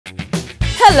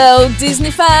Hello,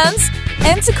 Disney fans!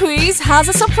 ntquiz has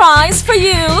a surprise for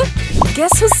you!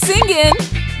 Guess who's singing?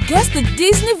 Guess the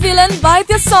Disney villain by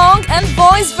their song and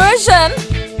voice version!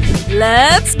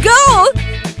 Let's go!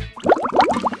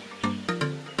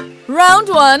 Round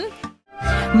 1.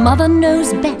 Mother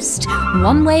knows best.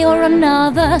 One way or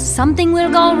another, something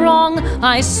will go wrong,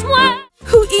 I swear.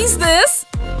 Who is this?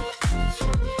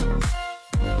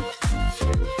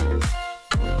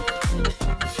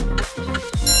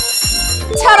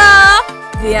 Ta-da!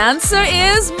 The answer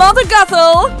is Mother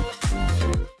Gothel.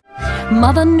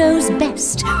 Mother knows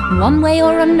best. One way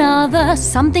or another,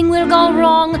 something will go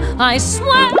wrong, I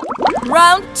swear.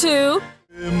 Round 2.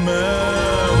 Remember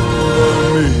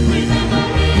me.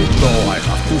 Though I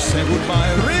have to say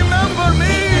goodbye, remember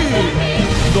me.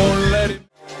 Don't let it.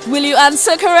 Will you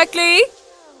answer correctly?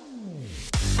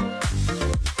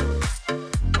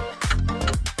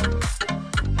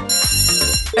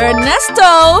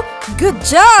 Ernesto! Good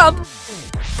job!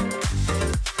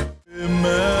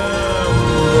 Remember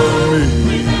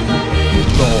me.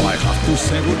 Though I have to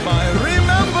say goodbye,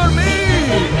 remember me.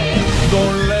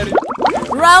 Don't let it.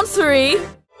 Round 3.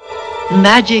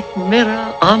 Magic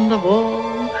mirror on the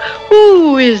wall,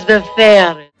 who is the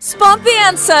fairest? Spot the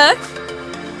answer.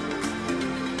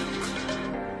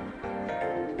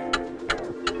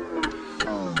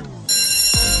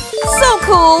 So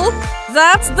cool!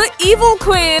 That's the evil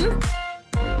queen.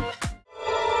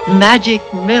 Magic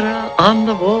mirror on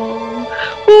the wall,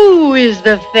 who is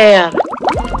the fairest?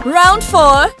 Round 4.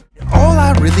 All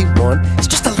I really want is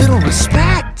just a little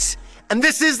respect. And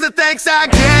this is the thanks I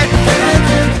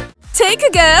get. Take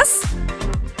a guess.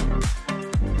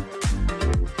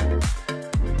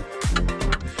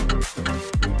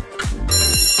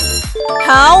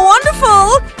 How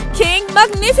wonderful! King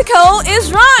Magnifico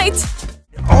is right.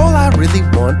 All I really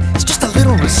want is just a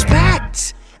little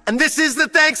respect. And this is the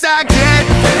thanks I get.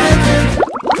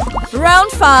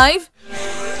 Round 5.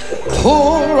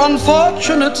 Poor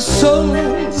unfortunate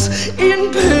souls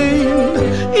in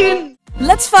pain,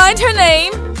 Let's find her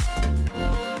name.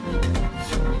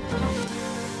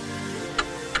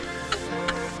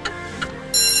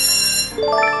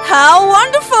 How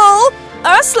wonderful!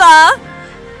 Ursula!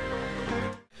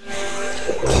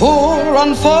 Poor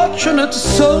unfortunate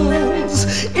souls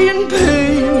in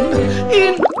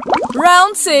pain,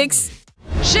 Round 6.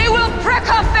 She will prick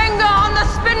her finger on the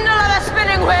spindle of the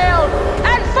spinning wheel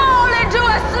and fall into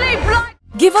a sleep like...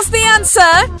 Give us the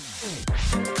answer.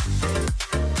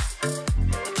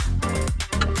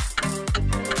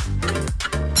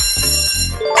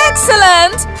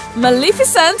 Excellent!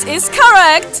 Maleficent is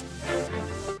correct.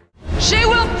 She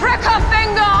will prick her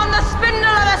finger on the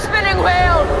spindle of the spinning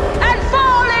wheel and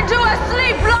fall into a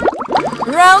sleep like...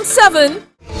 Round 7.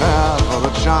 Prepare for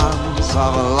the chance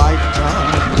of a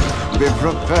lifetime. Be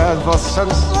prepared for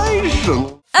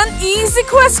sensation. An easy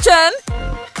question.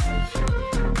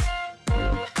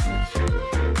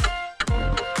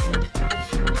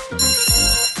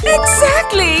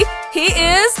 Exactly! He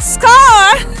is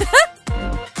Scar!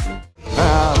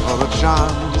 Prepare for the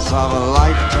chance of a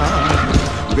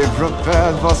lifetime. Be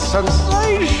prepared for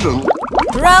sensation.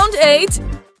 Round 8.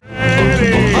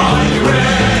 Are you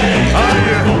ready?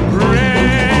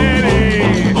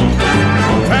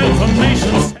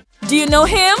 Transformations. Do you know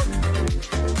him?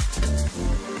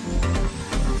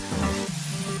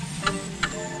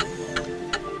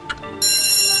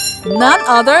 None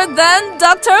other than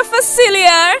Dr.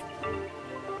 Facilier.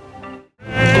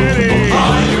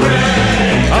 Are you ready?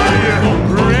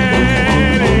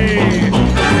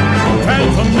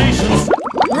 Transformations.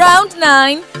 Round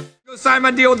 9.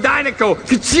 Simon Diodinico,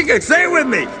 Kachika, say it with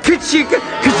me, Kachika,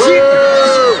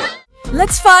 Kachika.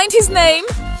 Let's find his name.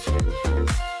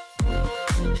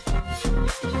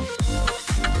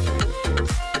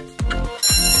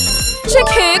 Chick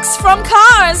Hicks from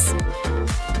Cars.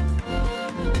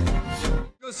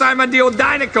 Simon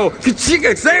Diodinico,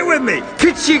 Kachika, say it with me,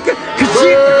 Kachika,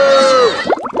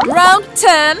 Kachika. Round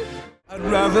 10. I'd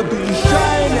rather be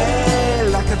shiny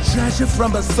like a treasure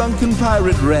from a sunken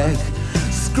pirate wreck.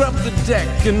 Scrub the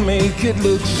deck and make it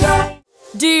look shiny.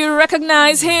 Do you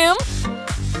recognize him?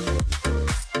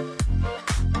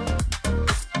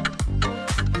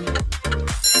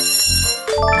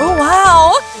 Oh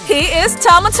wow! He is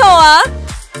Tamatoa.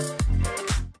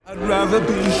 I'd rather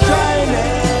be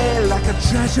shiny like a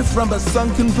treasure from a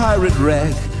sunken pirate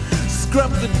wreck.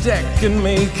 Scrub the deck and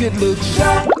make it look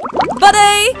shiny. But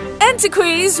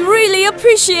ntquiz really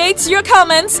appreciates your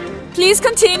comments. Please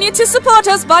continue to support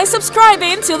us by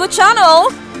subscribing to the channel.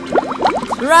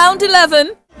 Round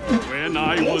 11. When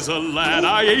I was a lad,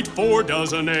 I ate 4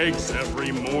 dozen eggs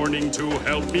every morning to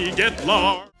help me get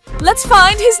large. Let's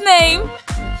find his name.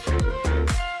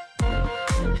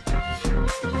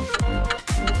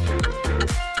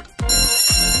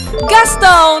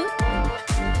 Gaston.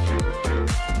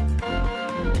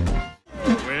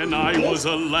 When I was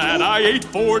a lad, I ate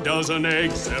 4 dozen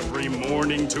eggs every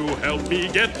morning to help me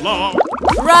get long.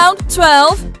 Round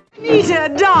 12. Peter,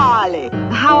 darling,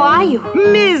 how are you?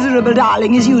 Miserable,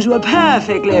 darling, as usual,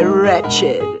 perfectly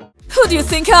wretched. Who do you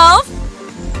think of?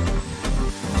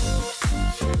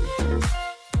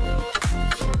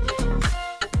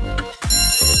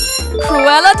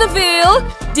 Cruella de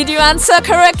Vil, did you answer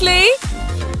correctly?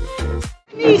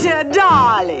 Peter,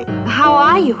 darling, how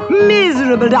are you?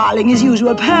 Miserable, darling, as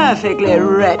usual, perfectly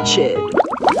wretched.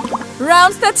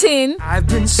 Round 13. I've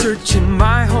been searching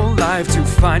my whole life to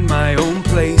find my own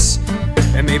place.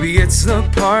 And maybe it's the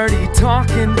party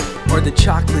talking or the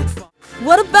chocolate.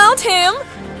 What about him?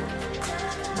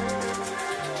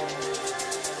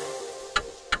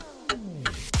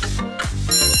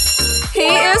 He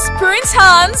is Prince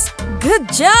Hans.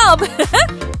 Good job!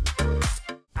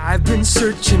 I've been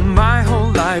searching my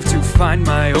whole life to find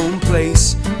my own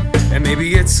place. And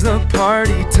maybe it's the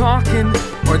party talking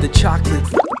or the chocolate.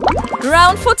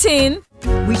 Round 14.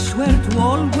 We swear to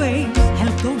always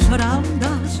help those around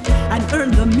us and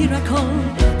earn the miracle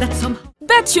that somehow.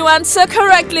 Bet you answer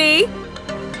correctly.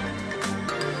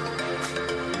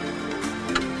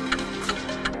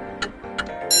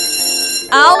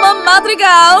 Alma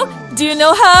Madrigal, do you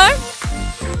know her?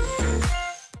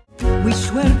 We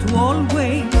swear to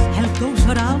always help those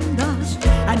around us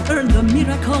and earn the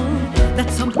miracle that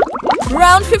somehow.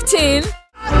 Round 15.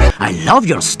 I love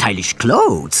your stylish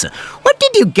clothes. Where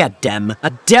did you get them?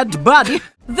 A dead body?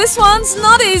 This one's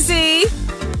not easy.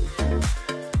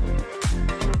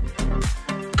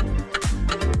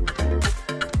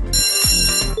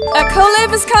 Ecole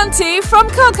Visconti from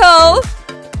Coco.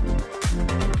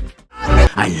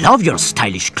 I love your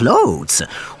stylish clothes.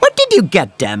 Where did you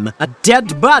get them? A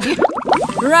dead body?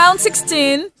 Round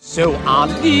 16. So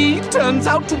Ali turns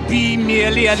out to be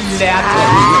merely a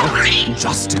lad.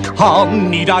 Just a calm,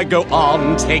 need I go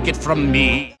on? Take it from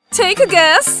me. Take a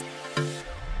guess.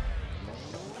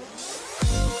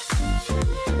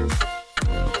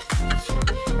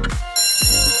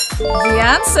 The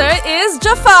answer is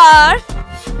Jafar.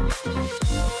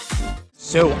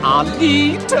 So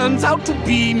Ali turns out to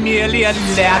be merely a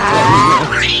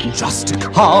lad. Just a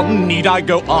calm, need I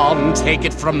go on? Take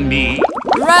it from me.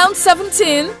 Round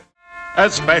 17. A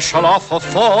special offer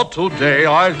for today,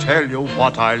 I'll tell you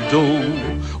what I'll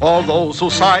do. All those who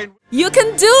sign... You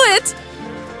can do it!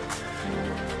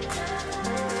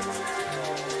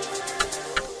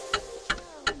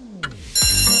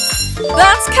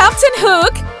 That's Captain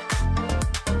Hook!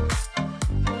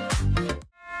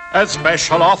 A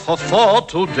special offer for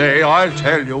today, I'll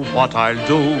tell you what I'll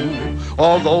do.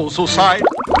 All those who sign...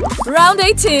 Round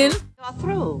 18. You're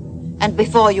through. And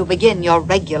before you begin your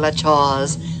regular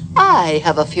chores, I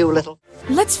have a few little...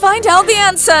 Let's find out the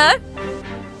answer.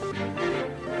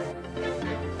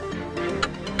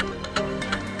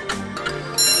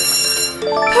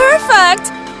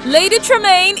 Perfect! Lady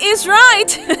Tremaine is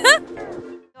right.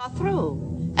 You're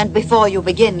through. And before you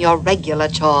begin your regular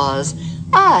chores,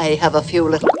 I have a few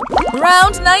little...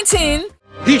 Round 19.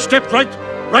 He stepped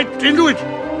right into it.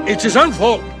 It's his own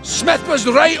fault. Smith was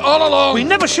right all along. We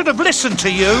never should have listened to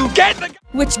you. Get the...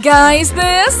 Which guy is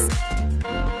this?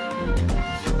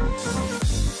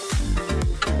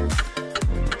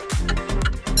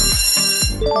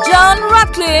 John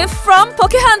Ratcliffe from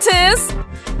Pocahontas.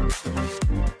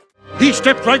 He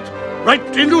stepped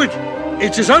right into it.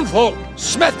 It's his own fault.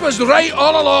 Smith was right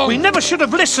all along. We never should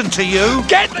have listened to you.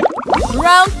 Get the...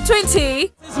 Round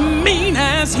 20. As mean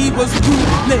as he was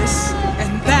ruthless,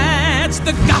 and that's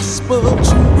the gospel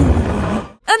truth.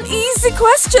 An easy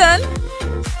question.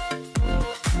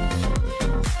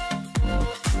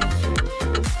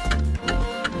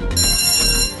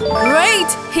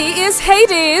 Great, he is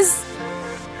Hades.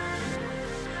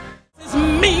 As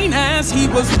mean as he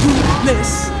was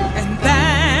ruthless, and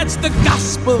that's the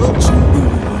gospel truth.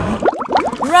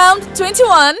 Round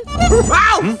 21.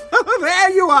 Wow! There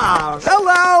you are!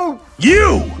 Hello!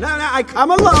 You! No, I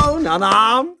come alone,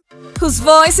 unarmed. Whose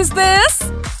voice is this?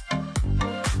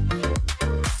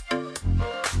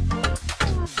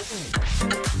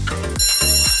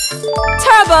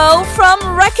 Turbo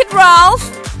from Wreck-It Ralph.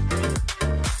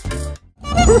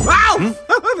 Wow!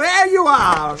 There you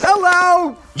are!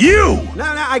 Hello! You! No,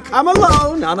 I come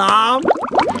alone, unarmed.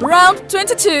 Round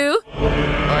 22.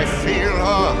 I feel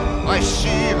her, I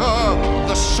see her,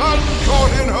 the sun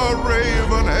caught in her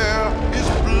raven hair is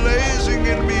blazing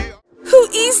in me. Who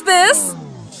is this?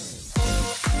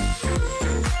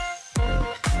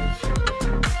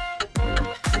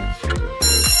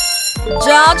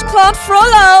 Judge Claude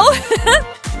Frollo.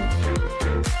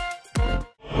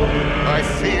 I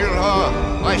feel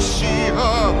her, I see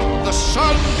her. The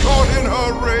sun caught in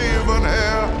her raven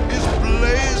hair is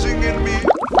blazing in me.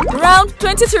 Round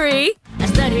 23. I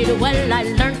studied well, I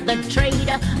learned the trade.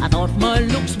 I thought my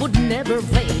looks would never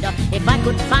fade. If I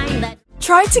could find that.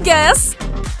 Try to guess.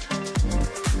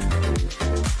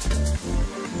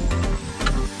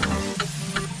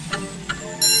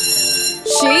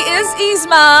 She is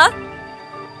Yzma.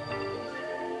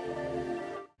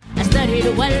 I studied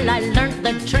well, I learned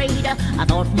the trade. I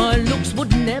thought my looks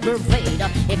would never fade.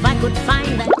 If I could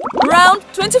find that. Round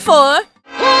 24.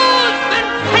 Who's been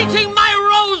painting my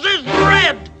roses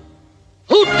red?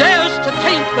 Who dares to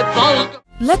taint with vulgar?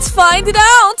 Let's find it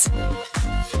out.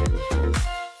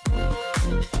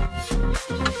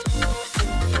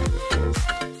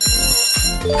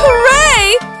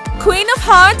 Hooray! Queen of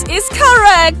Heart is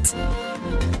correct.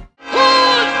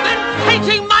 Who's been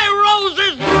painting my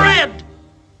roses red?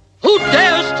 Who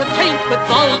dares to taint with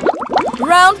vulgar?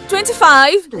 Round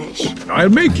 25. I'll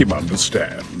make him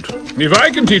understand. If I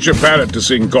can teach a parrot to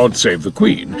sing God Save the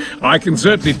Queen, I can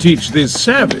certainly teach this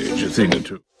savage a thing or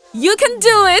two. You can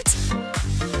do it.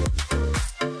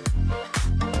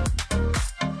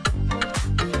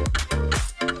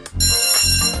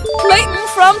 Clayton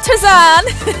from Tarzan.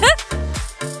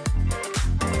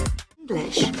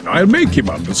 I'll make him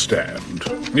understand.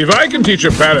 If I can teach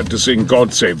a parrot to sing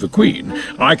God Save the Queen,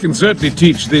 I can certainly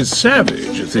teach this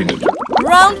savage a thing or two.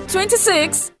 Round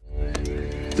 26.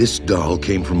 This doll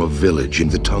came from a village in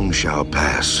the Tungshao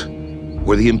Pass,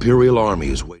 where the Imperial Army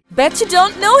is waiting. Bet you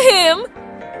don't know him.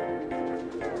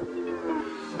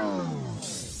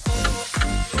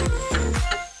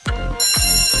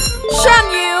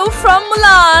 Shan Yu from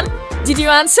Mulan. Did you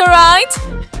answer right?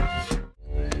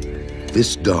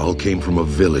 This doll came from a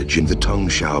village in the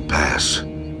Tungshao Pass,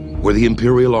 where the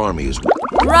Imperial Army is waiting.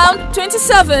 Round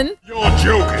 27. You're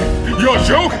joking. You're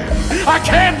joking. I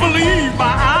can't believe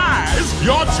my eyes.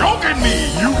 You're joking me.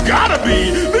 You gotta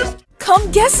be. This. Come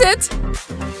guess it.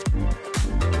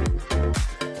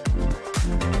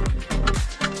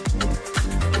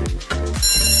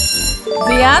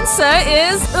 The answer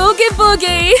is Oogie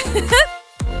Boogie.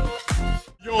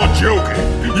 You're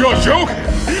joking. You're joking.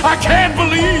 I can't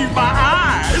believe my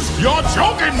eyes. You're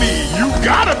joking me. You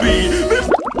gotta be. This.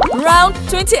 Round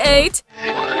 28.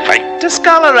 Quite a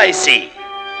scholar, I see.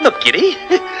 Look, Giddy,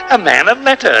 a man of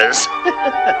letters.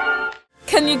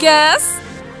 Can you guess?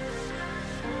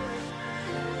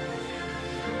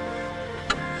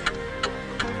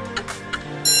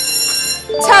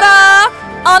 Ta-da!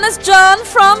 Honest John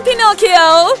from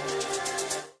Pinocchio.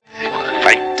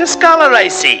 Quite a scholar, I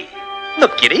see.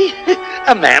 Look, Giddy,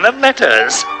 a man of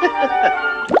letters.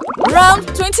 Round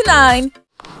 29.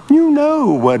 You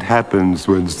know what happens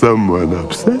when someone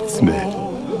upsets me.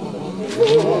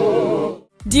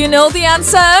 Do you know the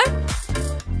answer?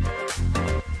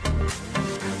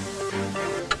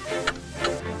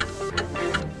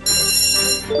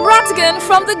 Ratigan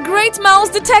from the Great Mouse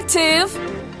Detective.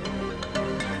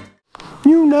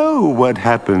 You know what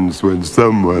happens when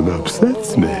someone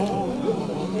upsets me.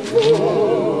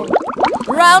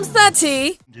 Round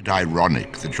 30. It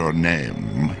ironic that your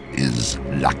name is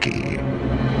Lucky.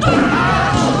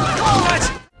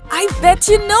 I bet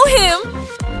you know him.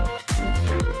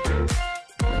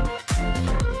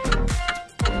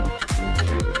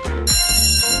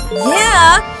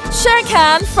 Yeah, Shere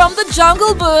Khan from the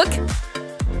Jungle Book.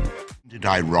 It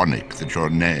ironic that your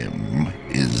name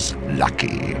is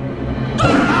Lucky.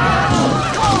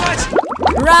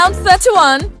 Round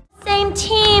 31. Same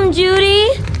team, Judy.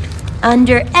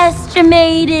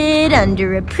 Underestimated,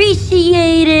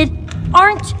 underappreciated.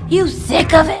 Aren't you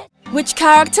sick of it? Which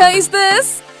character is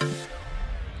this?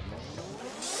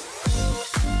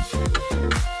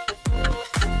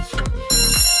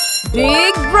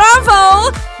 Big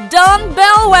bravo! Don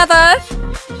Bellwether.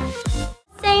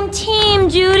 Same team,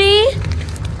 Judy.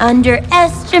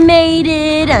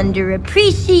 Underestimated,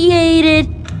 underappreciated.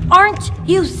 Aren't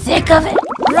you sick of it?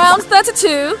 Round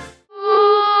 32.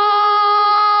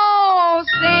 Oh,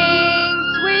 sing,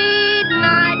 sweet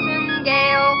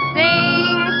nightingale,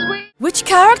 sing, sweet... Which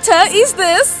character is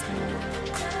this?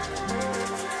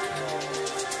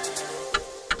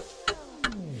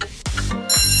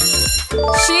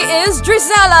 She is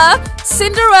Drizella,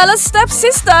 Cinderella's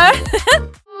stepsister.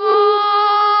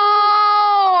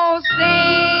 Oh,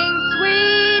 sing,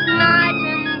 sweet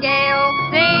nightingale,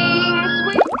 sing,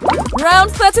 sweet... Round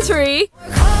 33.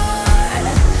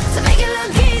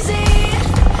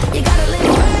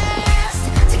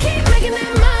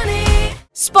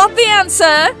 Spot the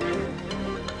answer.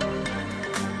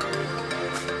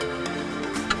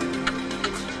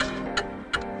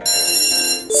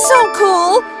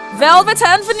 wool, velvet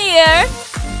and veneer.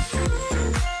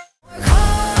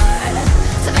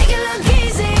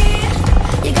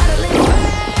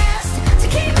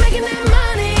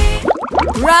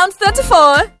 Round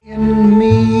 34. In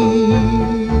me,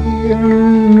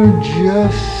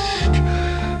 just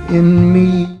in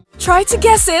me. Try to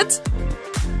guess it.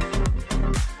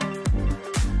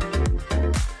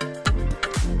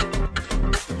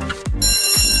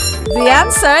 The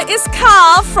answer is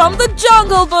Kaa from the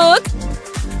Jungle Book.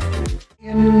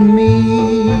 In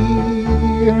me,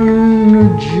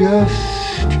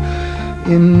 just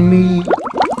in me.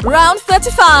 Round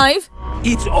 35.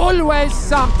 It's always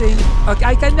something. Okay,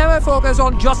 I can never focus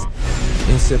on just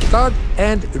insert card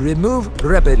and remove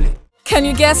rapidly. Can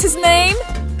you guess his name?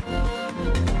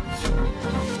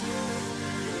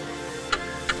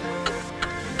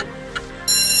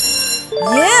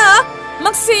 Yeah,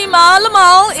 Maxima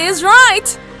Lamal is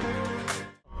right.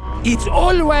 It's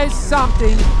always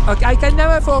something. Okay, I can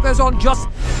never focus on just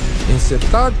insert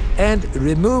card and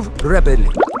remove rapidly.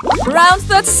 Round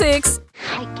 36.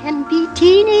 I can be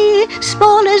teeny,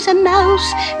 small as a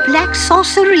mouse. Black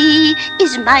sorcery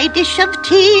is my dish of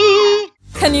tea.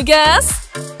 Can you guess?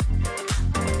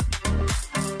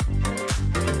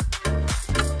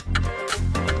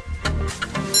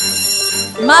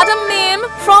 Madam Mim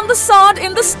from The Sword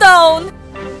in the Stone.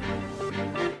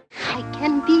 I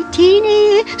can be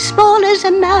teeny, small as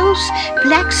a mouse.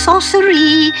 Black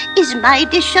sorcery is my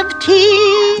dish of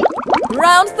tea.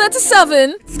 Round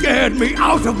 37. Scared me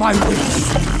out of my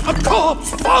wits. A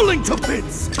corpse falling to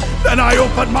bits. Then I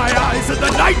opened my eyes and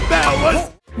the nightmare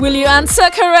was... Will you answer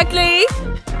correctly?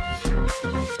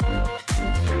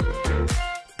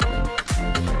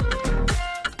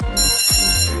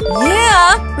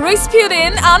 Yeah,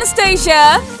 Rasputin,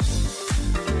 Anastasia.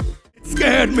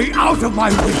 Scared me out of my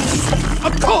wits.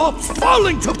 A corpse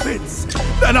falling to bits.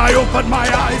 Then I opened my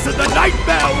eyes and the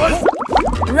nightmare was...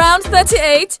 Round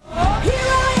 38.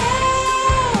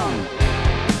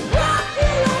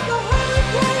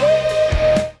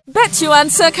 Bet you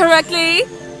answer correctly.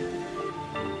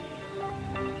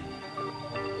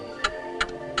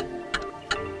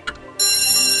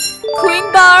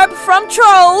 Queen Barb from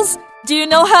Trolls. Do you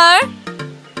know her?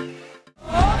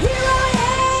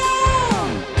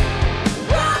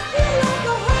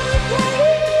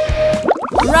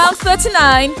 Round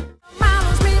 39.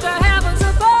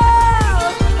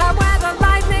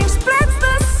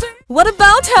 What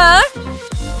about her?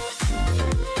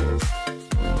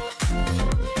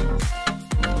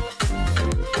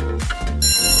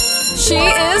 She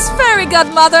is Fairy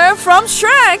Godmother from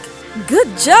Shrek.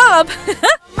 Good job!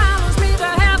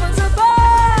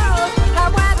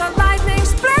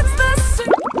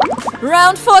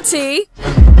 Round 40.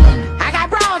 I got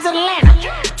bras in Atlanta,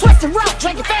 twisted rope,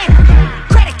 drinking Fanta,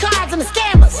 credit cards and the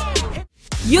scammers.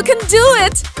 You can do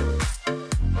it!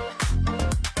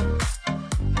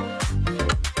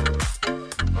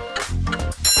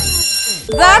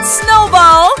 That's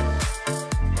Snowball!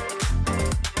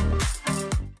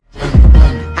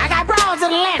 I got bras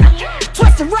in Atlanta,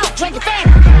 twisted rope, drinking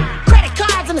Fanta, credit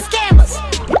cards and the scammers.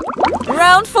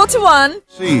 Round 41.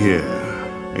 See here.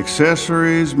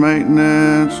 Accessories,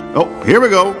 maintenance. Oh, here we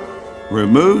go.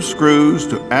 Remove screws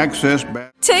to access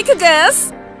back. Take a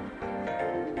guess.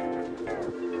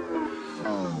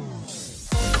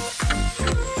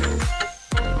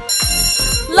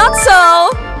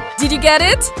 Lotso! Did you get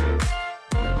it?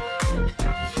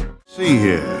 See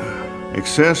here.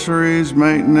 Accessories,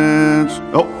 maintenance.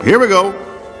 Oh, here we go.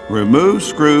 Remove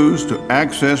screws to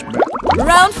access back.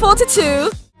 Round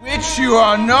 42. Which you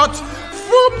are not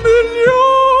familiar.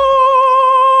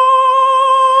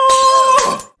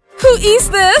 Who is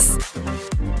this?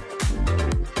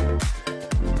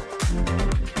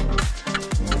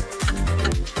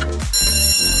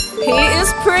 He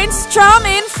is Prince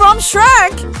Charming from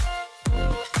Shrek.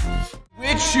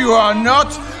 Which you are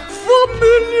not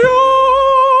familiar.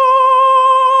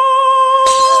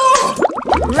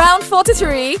 Round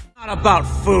 43. Not about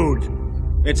food.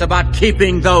 It's about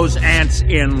keeping those ants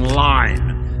in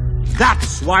line.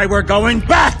 That's why we're going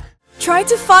back! Try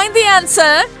to find the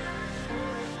answer.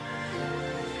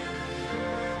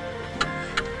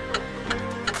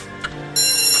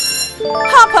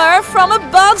 Hopper from A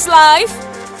Bug's Life.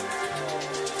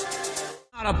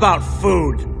 Not about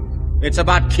food. It's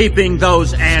about keeping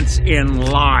those ants in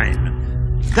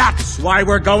line. That's why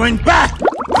we're going back!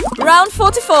 Round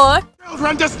 44.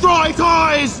 Children destroy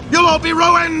toys! You'll all be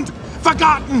ruined!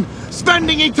 Forgotten!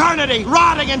 Spending eternity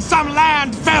rotting in some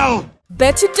landfill!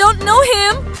 Bet you don't know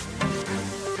him.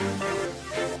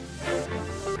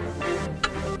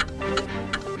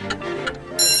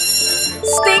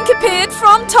 Stinky Monkey Pit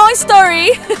from Toy Story.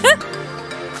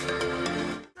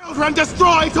 Children,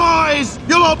 destroy toys!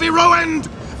 You'll all be ruined!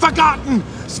 Forgotten!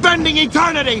 Spending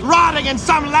eternity rotting in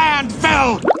some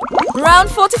landfill! Round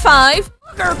 45.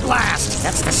 Sugar blast!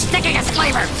 That's the stickiest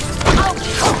flavor!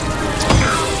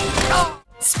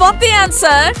 Spot the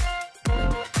answer.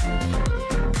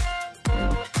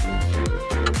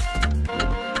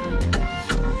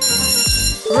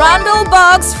 Randall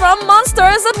Boggs from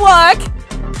Monsters at Work.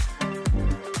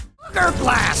 Sugar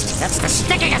blast! That's the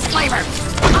stickiest flavor!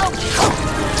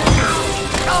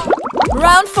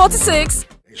 Round 46.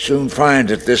 They soon find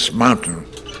that this mountain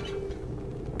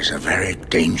is a very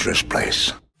dangerous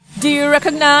place. Do you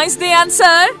recognize the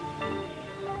answer?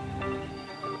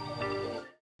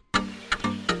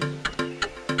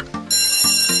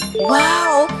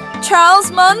 Wow!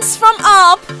 Charles Muntz from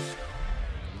Up.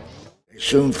 They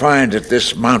soon find that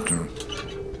this mountain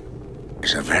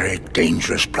is a very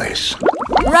dangerous place.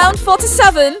 Round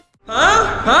 47.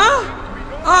 Huh?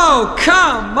 Oh,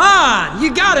 come on!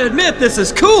 You gotta admit this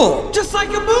is cool! Just like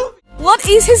a movie! What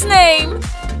is his name?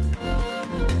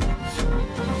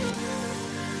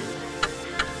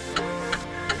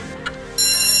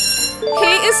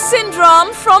 He is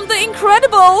Syndrome from The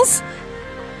Incredibles.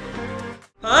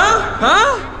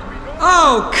 Huh?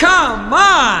 Oh, come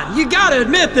on! You gotta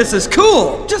admit this is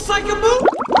cool! Just like a movie!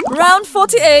 Round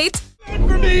 48.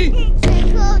 For me!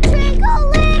 Twinkle, twinkle,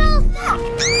 little star.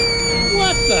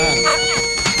 What the?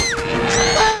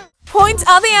 Point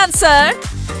out the answer.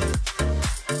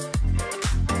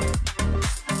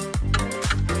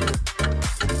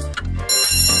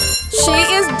 She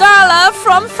is Darla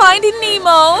from Finding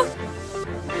Nemo.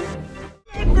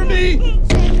 For me!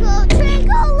 Twinkle,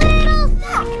 twinkle, little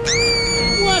star.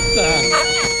 What the?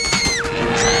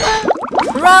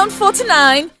 Round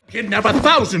 49. Kidnap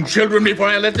 1,000 children before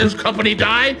I let this company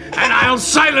die, and I'll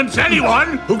silence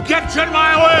anyone who gets in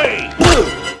my way!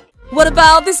 What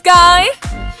about this guy?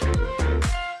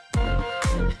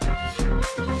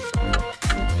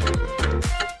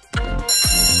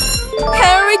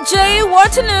 Henry J.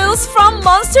 Wartenus from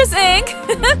Monsters, Inc.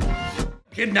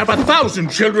 Kidnap 1,000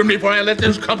 children before I let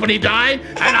this company die,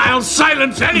 and I'll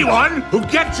silence anyone who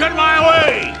gets in my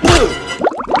way!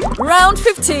 Round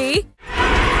 50.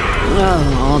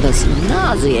 Oh, all this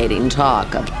nauseating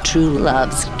talk of true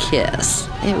love's kiss.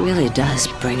 It really does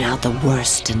bring out the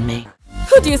worst in me.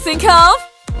 Who do you think of?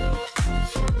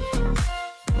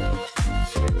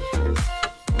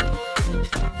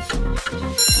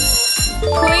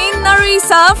 Queen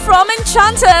Narisa from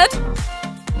Enchanted.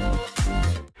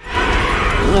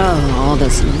 Oh, all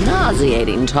this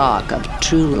nauseating talk of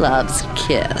true love's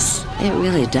kiss. It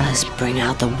really does bring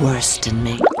out the worst in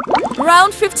me.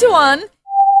 Round 51.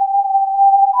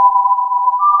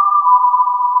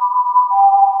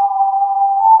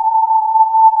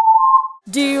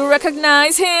 Do you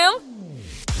recognize him?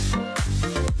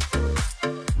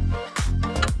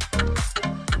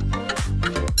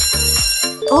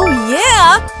 Oh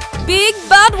yeah! Big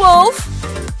Bad Wolf!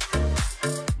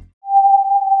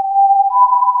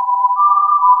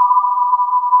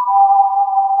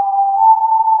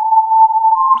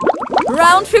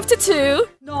 Round 52.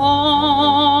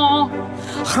 No,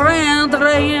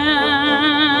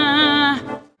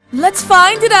 let's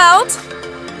find it out!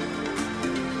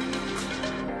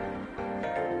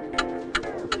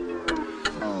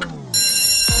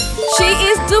 She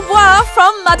is Dubois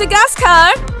from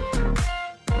Madagascar.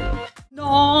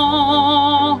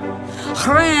 No,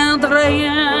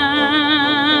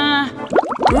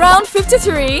 Round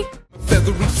 53.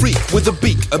 Feathery freak with a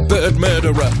beak, a bird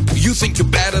murderer. You think you're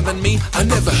better than me? I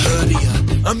never heard of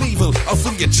you. I'm evil, I'll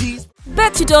fling your cheese.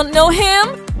 Bet you don't know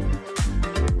him.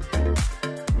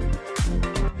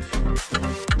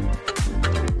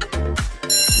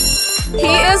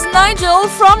 He is Nigel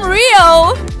from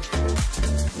Rio.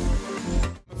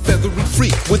 Feathery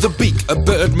freak with a beak, a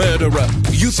bird murderer.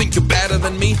 You think you're better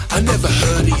than me? I never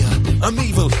heard of you. I'm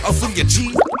evil, I'll fling your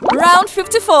cheese. Round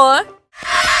 54.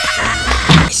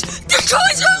 The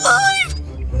toys are alive!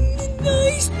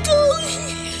 Nice toy!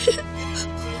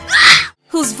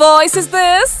 Whose voice is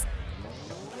this?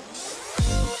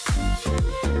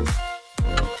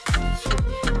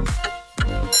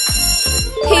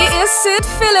 He is Sid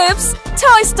Phillips,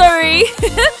 Toy Story.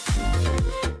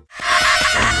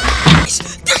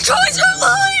 The toys are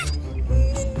alive!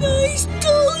 Nice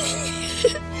toy!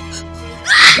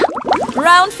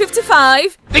 Round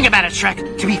 55. Think about it,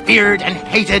 Shrek. To be feared and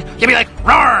hated, you'd be like,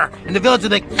 roar! And the village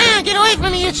would be like, Ah, get away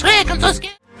from me, you Shrek, I'm so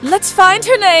scared! Let's find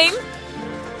her name.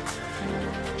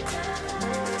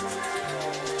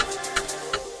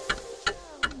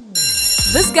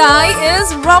 This guy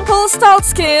is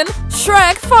Rumpelstiltskin,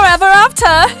 Shrek forever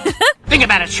after. Think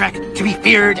about it, Shrek. To be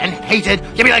feared and hated,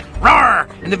 you'd be like, roar!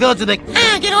 And the village would be like,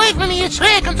 ah, get away from me, it's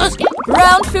Shrek, I'm so scared.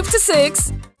 Round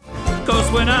 56.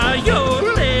 Cause when I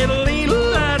yodel,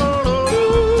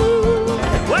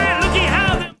 well, looky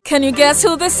how. Can you guess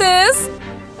who this is?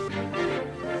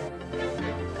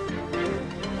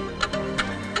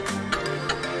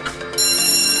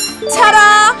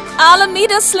 Ta-da!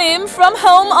 Alameda Slim from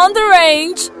Home on the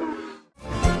Range.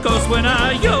 Cause when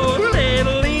I yodel,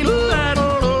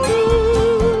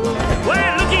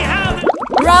 well, looky how.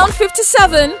 Round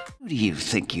 57. Who do you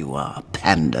think you are,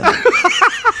 Panda?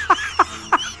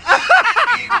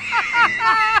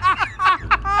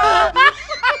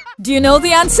 Do you know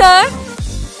the answer?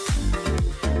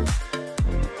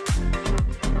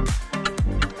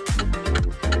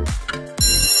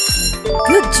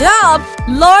 Good job!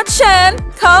 Lord Shen,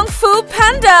 Kung Fu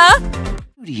Panda!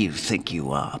 Who do you think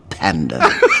you are, Panda?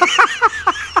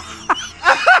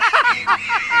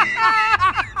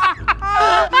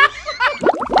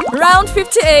 Round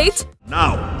 58.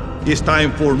 Now, it's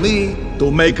time for me to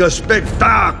make a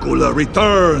spectacular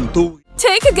return to...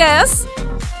 Take a guess.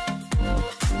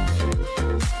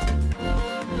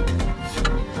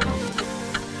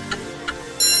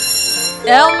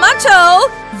 El Macho,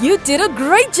 you did a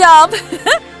great job.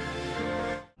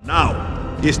 Now,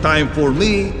 it's time for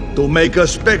me to make a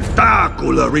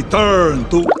spectacular return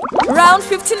to... Round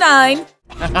 59.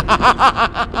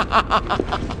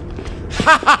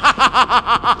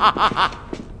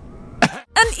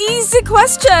 An easy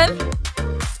question.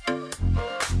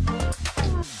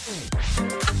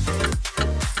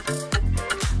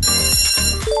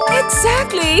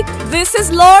 Exactly. This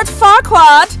is Lord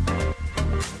Farquaad.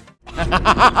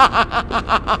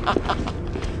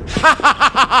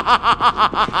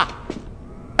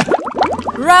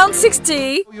 Round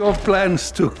 60. Your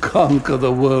plans to conquer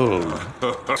the world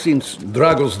since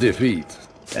Drago's defeat,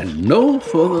 and no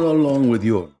further along with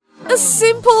your... A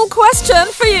simple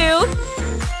question for you.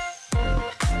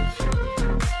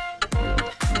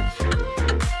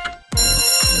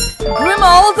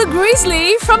 Grimald the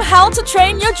Grizzly from How to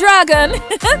Train Your Dragon.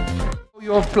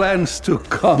 Your plans to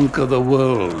conquer the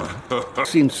world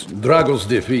since Drago's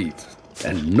defeat,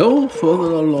 and no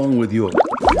further along with your...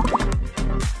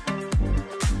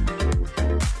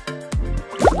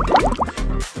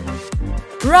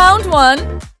 Round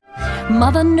 1.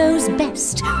 Mother knows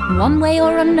best. One way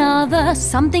or another,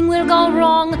 something will go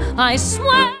wrong, I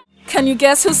swear. Can you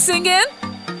guess who's singing?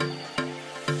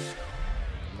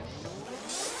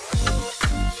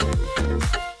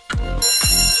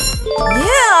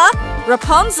 Yeah,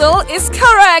 Rapunzel is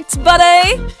correct,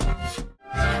 buddy.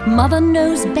 Mother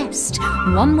knows best.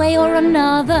 One way or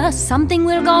another, something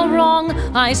will go wrong,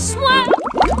 I swear.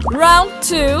 Round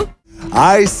 2.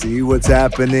 I see what's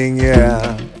happening,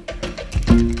 yeah.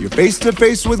 You're face to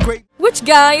face with great... Which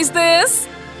guy is this?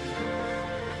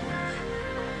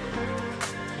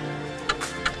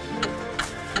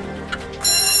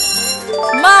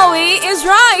 Maui is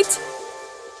right.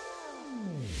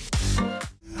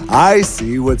 I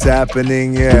see what's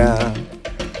happening, yeah.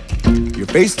 You're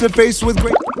face to face with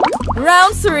great...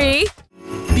 Round 3.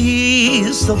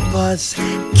 Bees the buzz,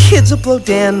 kids will blow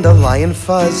dandelion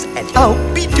fuzz, and I'll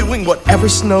be doing whatever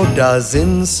snow does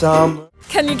in summer.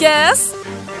 Can you guess?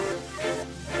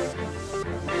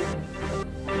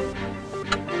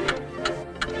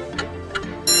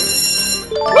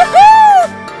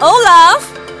 Woohoo! Olaf!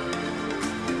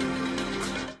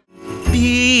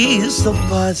 Bees the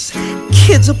buzz,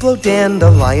 kids will blow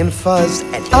dandelion fuzz,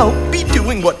 and I'll be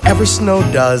doing whatever snow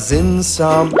does in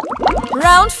summer.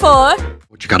 Round 4.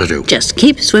 What you gotta do? Just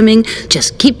keep swimming,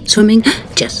 just keep swimming,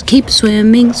 just keep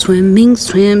swimming, swimming,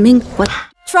 swimming. What?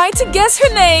 Try to guess her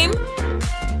name.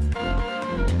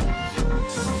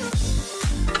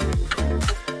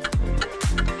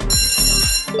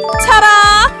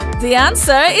 Ta-da! The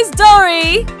answer is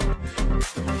Dory.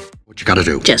 What you gotta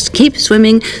do? Just keep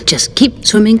swimming, just keep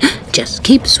swimming, just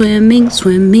keep swimming,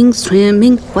 swimming,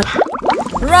 swimming. What?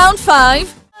 Round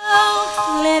 5.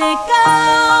 Let it go,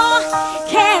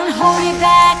 can't hold it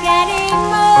back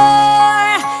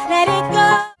anymore. Let it go.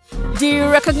 Do you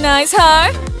recognize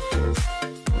her?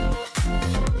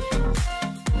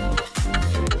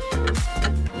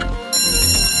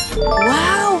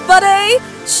 Wow, buddy!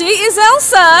 She is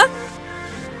Elsa!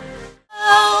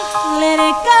 Let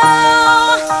it go,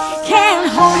 can't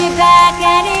hold it back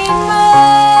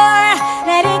anymore.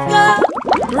 Let it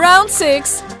go. Round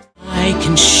 6. I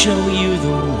can show you the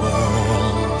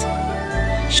world,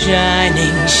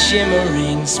 shining,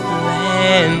 shimmering,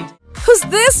 splendid. Who's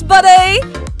this, buddy?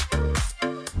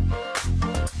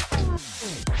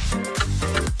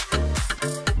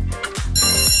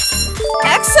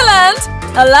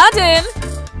 Aladdin.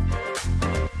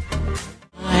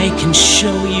 I can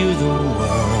show you the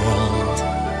world,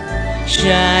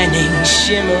 shining,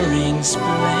 shimmering,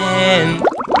 splendid.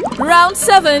 Round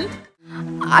 7.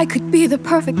 I could be the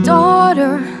perfect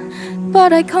daughter,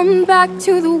 but I come back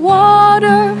to the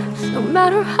water, no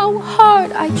matter how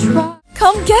hard I try.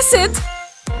 Come guess it.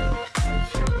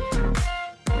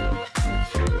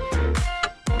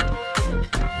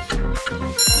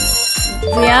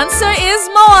 The answer is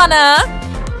Moana.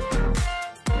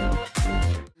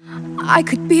 I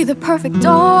could be the perfect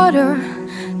daughter,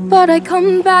 but I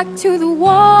come back to the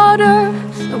water,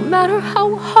 no matter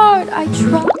how hard I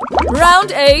try.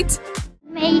 Round 8.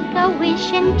 Make a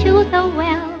wish into the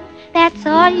well, that's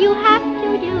all you have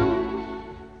to do.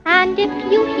 And if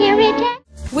you hear it...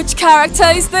 Which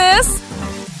character is this?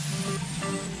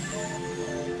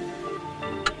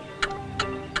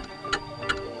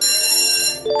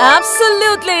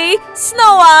 Absolutely,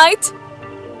 Snow White.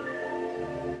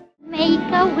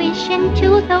 Make a wish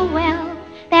into the well,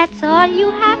 that's all you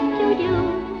have to do.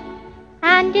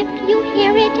 And if you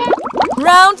hear it...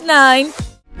 Round 9.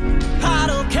 I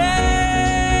don't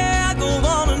care, go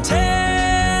on and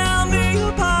tear me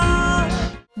apart.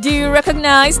 Do you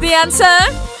recognize the answer?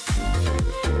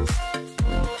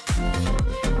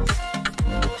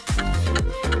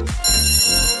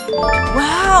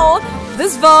 Wow,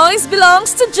 this voice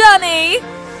belongs to Johnny.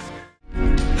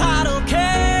 I don't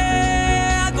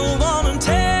care, go on and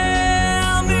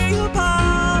tear me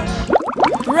apart.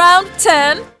 Round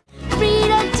 10. Free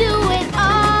to do it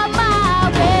all my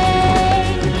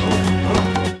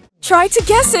way. Try to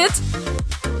guess it.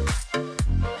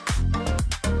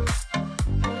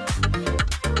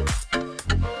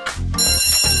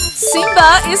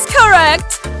 Simba is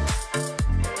correct.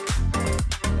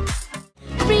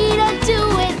 Free to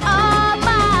do it all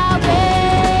my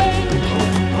way.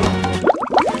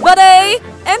 But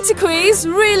ntquiz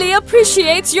really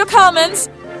appreciates your comments.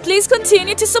 Please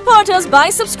continue to support us by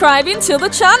subscribing to the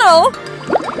channel.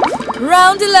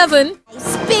 Round 11.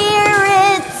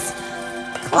 Spirits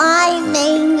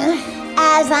climbing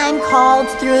as I'm called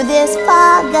through this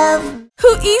fog of...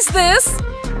 Who is this?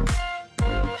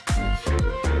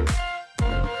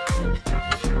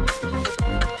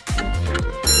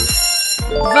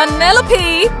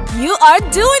 Vanellope, you are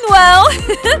doing well.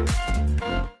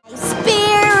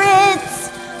 Spirits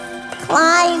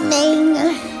climbing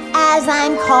as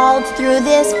I'm called through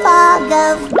this fog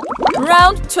of...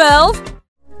 Round 12.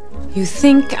 You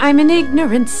think I'm an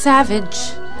ignorant savage,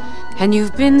 and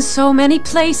you've been so many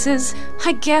places,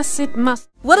 I guess it must...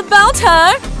 What about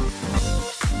her?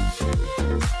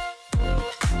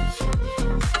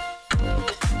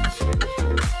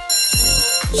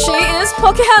 She is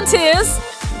Pocahontas.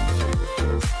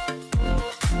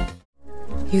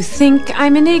 You think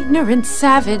I'm an ignorant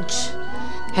savage,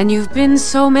 and you've been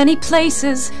so many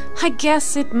places, I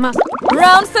guess it must...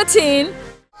 Round 13.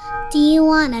 Do you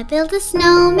wanna build a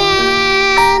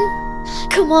snowman?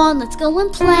 Come on, let's go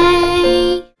and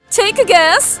play. Take a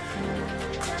guess.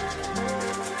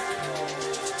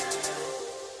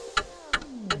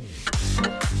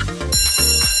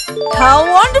 How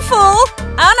wonderful!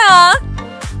 Anna!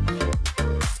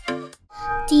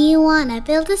 Do you wanna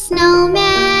build a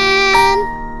snowman?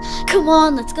 Come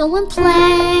on, let's go and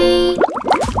play.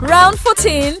 Round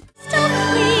 14.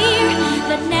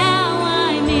 That now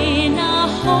I'm in a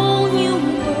whole new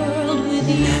world with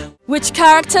you. Which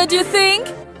character do you think?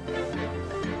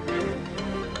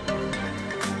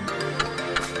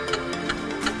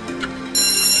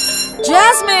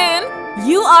 Jasmine,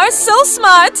 you are so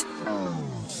smart.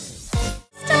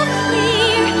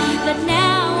 That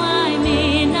now I'm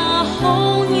in a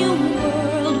whole new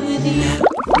world with you.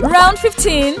 Round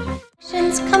 15.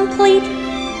 Mission's complete.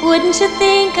 Wouldn't you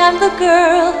think I'm the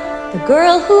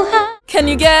girl who has... Can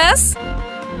you guess?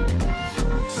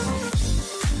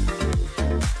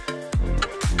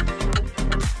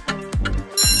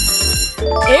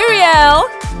 Ariel.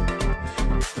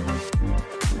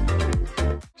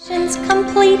 Mission's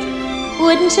complete.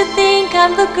 Wouldn't you think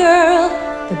I'm the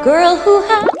girl who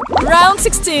has... Round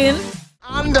 16.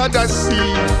 Under the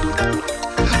sea,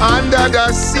 under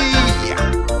the sea.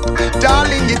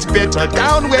 Darling, it's better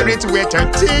down where it's wetter.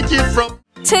 Take it from...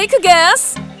 Take a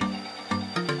guess.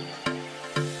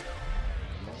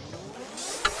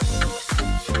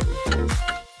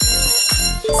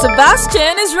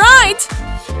 Sebastian is right.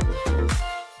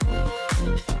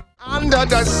 Under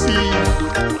the sea,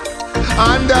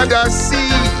 under the sea.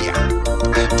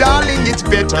 Darling, it's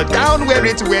better down where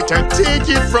it's wetter. Take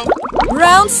it from...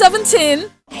 Round 17.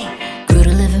 Grew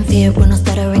to live in fear when I'm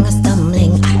stuttering or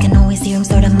stumbling. I can always hear him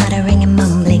sort of muttering and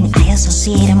mumbling. I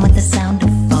associate him with the sound of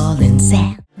falling sand.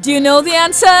 Do you know the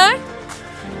answer?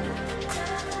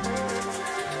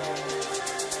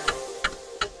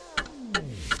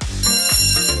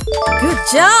 Good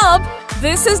job!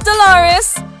 This is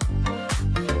Dolores.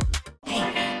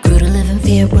 Grew to live in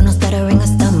fear when I'm stuttering or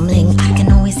stumbling. I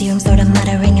can always hear him sort of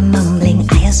muttering and mumbling.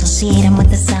 I associate him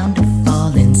with the sound of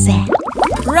falling sand.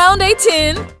 Round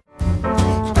 18.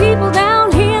 People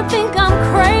down here think I'm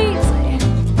crazy,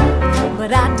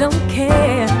 but I don't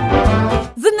care.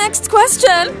 The next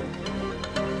question.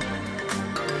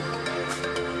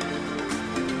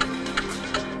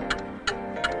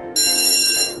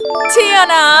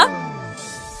 Tiana.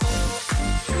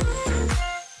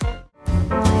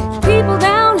 People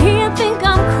down here think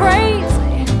I'm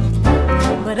crazy,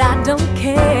 but I don't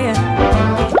care.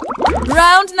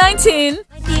 Round 19.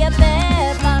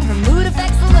 Her mood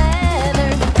affects the weather.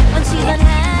 When she's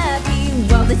unhappy,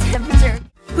 well, the temperature.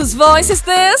 Whose voice is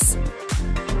this?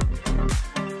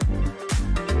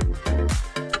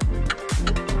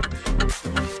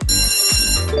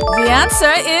 The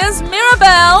answer is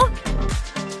Mirabelle.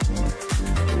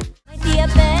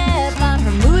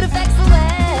 Her mood affects the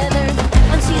weather.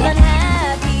 When she's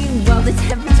unhappy, well, the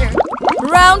temperature.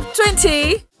 Round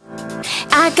 20.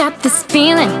 I got this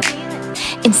feeling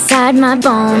inside my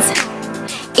bones.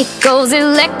 It goes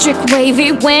electric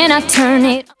wavy when I turn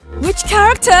it. Which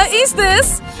character is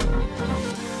this?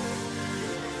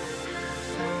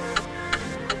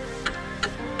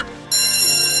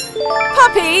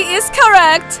 Puppy is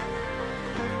correct.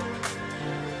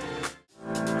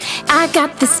 I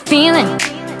got this feeling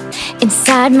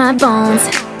inside my bones.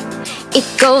 It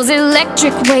goes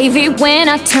electric wavy when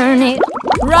I turn it.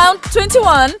 Round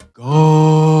 21.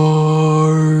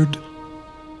 Guard.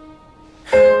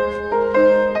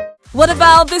 What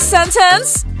about this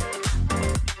sentence?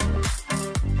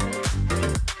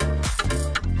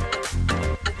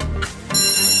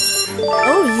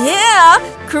 Oh yeah,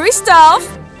 Christoph.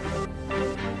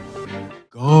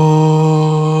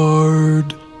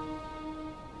 Guard.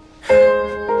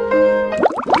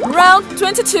 Round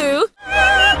 22.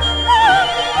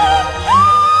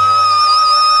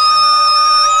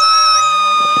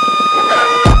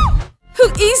 Who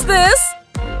is this?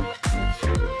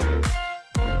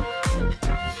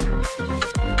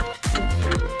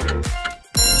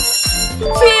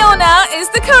 Fiona is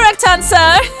the correct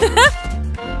answer.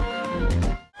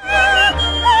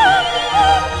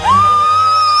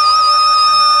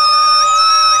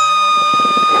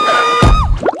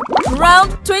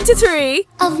 Round 23.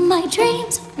 Of my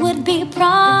dreams would be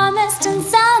promised and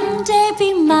someday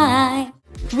be mine.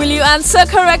 Will you answer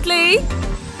correctly?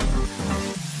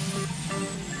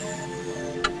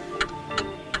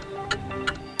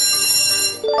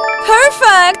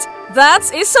 Perfect!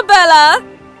 That's Isabella.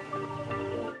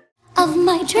 Of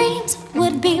my dreams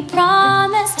would be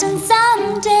promised and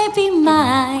someday be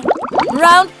mine.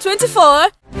 Round 24.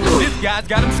 This guy's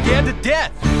got him scared to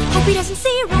death. Hope he doesn't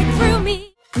see right through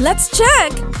me. Let's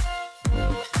check.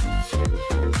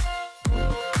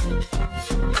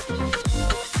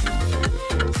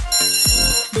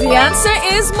 The answer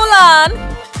is Mulan.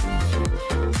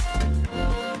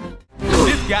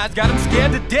 This guy's got him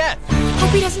scared to death.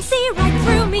 Hope he doesn't see right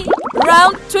through me.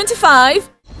 Round 25.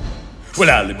 Well,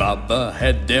 Alibaba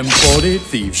had them 40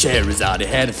 thieves. Scheherazade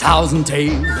had 1,000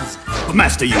 tales. But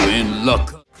master, you in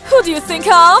luck. Who do you think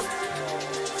of?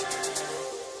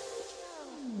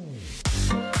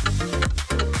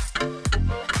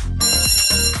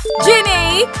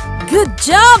 Ginny! Good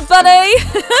job, buddy!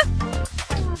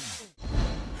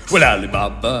 Well,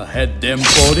 Alibaba had them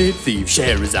 40 thieves.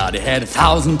 Scheherazade had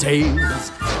 1,000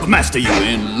 tales. But master, you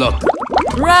in luck.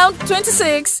 Round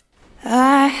 26.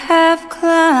 I have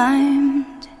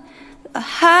climbed the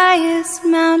highest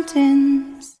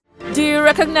mountains. Do you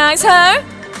recognize her?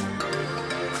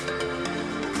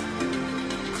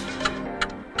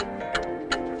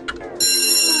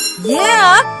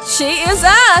 Yeah, she is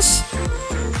Ash.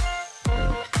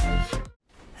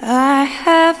 I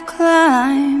have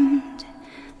climbed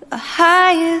the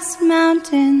highest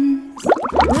mountains.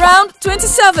 Round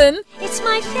 27. It's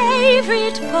my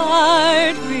favorite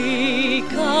part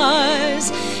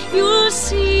because you'll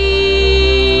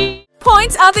see.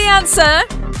 Points are the answer.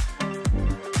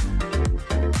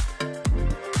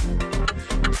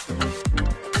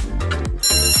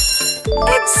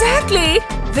 Exactly.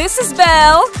 This is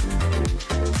Belle.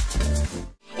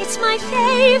 It's my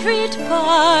favorite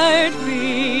part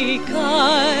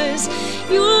because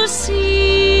you'll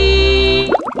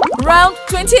see. Round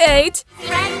 28.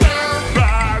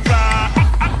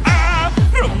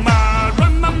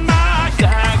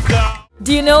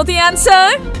 Do you know the answer?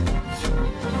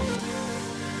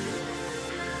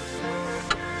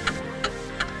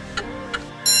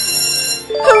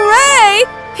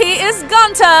 He is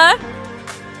Gunter.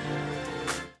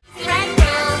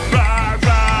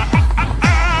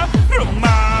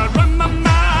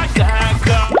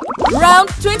 Round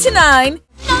 29.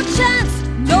 No chance,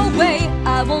 no way,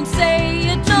 I won't say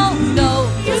you don't know.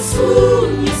 You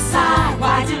swoon, you sigh,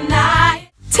 why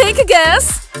deny? Take a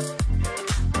guess.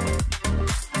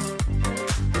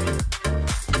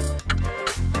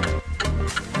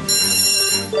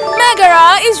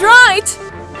 Megara is right.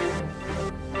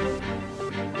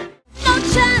 No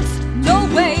chance, no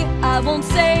way, I won't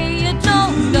say you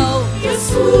don't know. You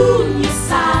swoon, you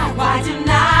sigh, why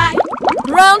deny?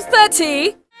 Round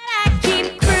 30.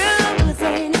 Keep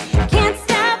cruising, can't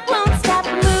stop, won't stop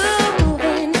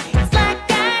moving. It's like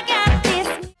I got this.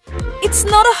 It's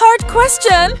not a hard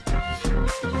question.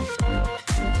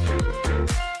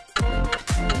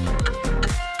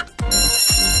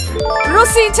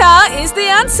 Rosita is the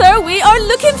answer we are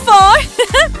looking for.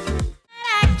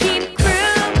 Keep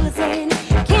cruising,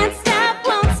 can't stop,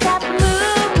 won't stop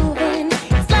moving.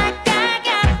 It's like I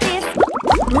got this.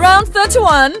 Round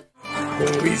 31.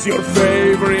 Who is your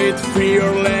favorite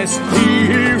fearless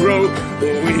hero? Who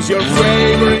is your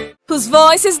favorite? Whose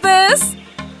voice is this?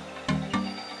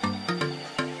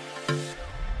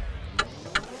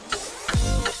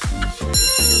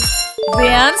 The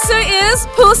answer is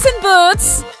Puss in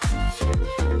Boots.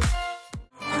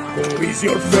 Who is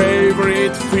your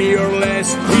favorite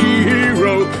fearless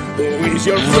hero? Who is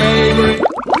your favorite?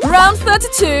 Round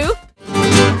 32.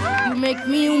 You make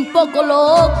me un poco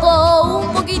loco,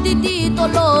 un poquitito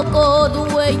loco.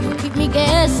 The way you keep me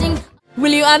guessing.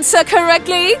 Will you answer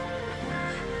correctly?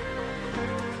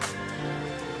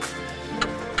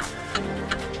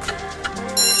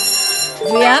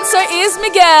 The answer is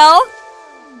Miguel.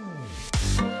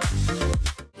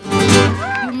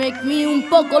 You make me un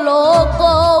poco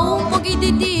loco, un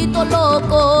poquitito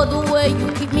loco. The way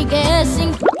you keep me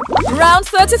guessing. Round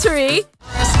 33.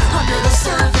 Under the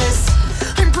surface,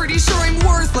 I'm pretty sure I'm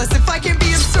worthless if I can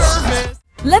be of service.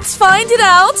 Let's find it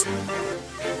out.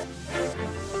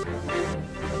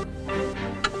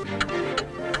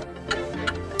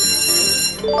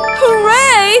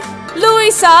 Hooray!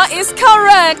 Luisa is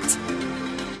correct.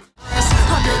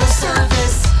 Under the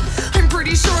surface, I'm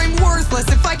pretty sure I'm worthless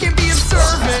if I can be of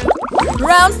service.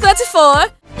 Round 34.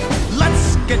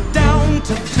 Let's get down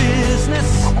to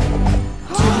business.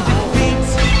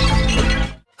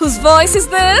 Whose voice is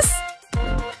this?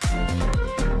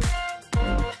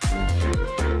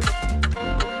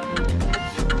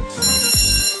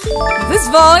 This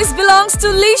voice belongs to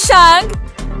Li Shang.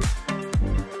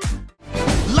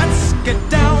 Let's get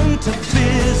down to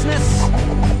business.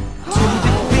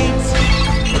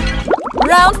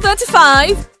 Round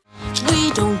 35.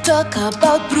 We don't talk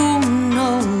about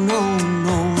Bruno, no,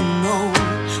 no, no.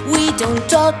 We don't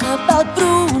talk about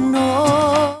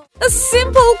Bruno. A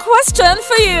simple question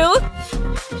for you.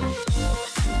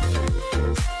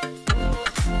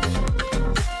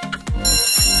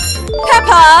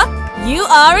 Peppa, you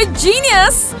are a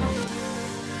genius.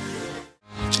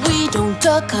 We don't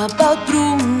talk about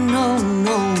Bruno,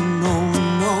 no, no,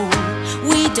 no.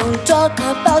 We don't talk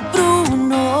about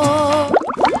Bruno.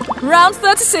 Round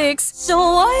 36. So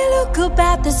I look up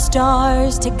at the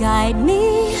stars to guide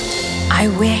me. I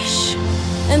wish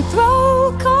and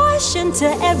throw caution to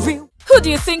every. Who do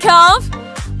you think of?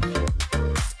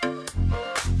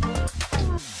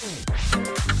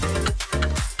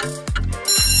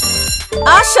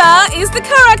 Asha is the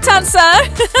correct answer.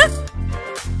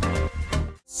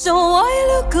 So I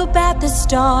look up at the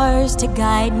stars to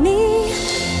guide me.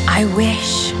 I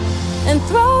wish and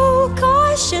throw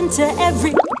caution to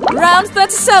every. Round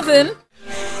 37.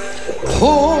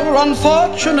 Poor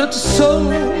unfortunate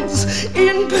souls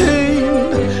in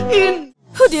pain,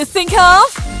 Who do you think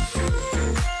of?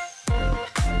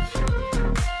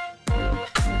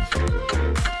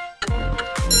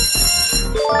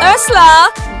 Ursula,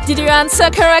 did you answer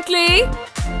correctly?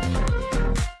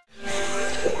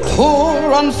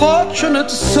 Poor unfortunate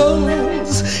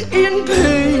souls in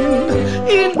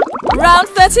pain, Round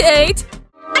 38.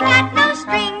 I got no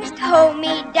strings to hold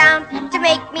me down, to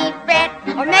make me fret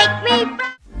or make me.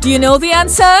 Do you know the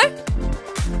answer?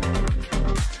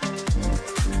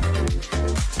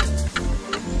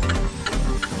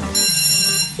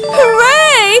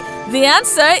 Hooray! The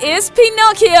answer is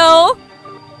Pinocchio.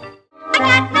 I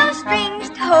got no strings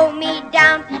to hold me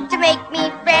down, to make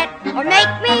me fret or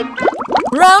make me.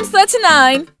 Round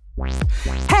 39.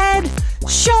 Head,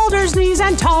 shoulders, knees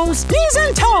and toes, knees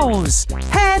and toes.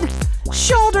 Head,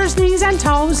 shoulders, knees and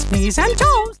toes, knees and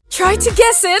toes. Try to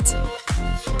guess it.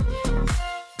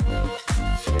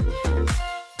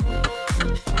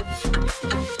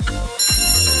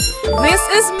 This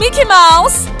is Mickey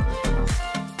Mouse.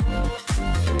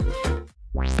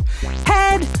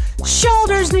 Head,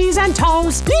 shoulders, knees and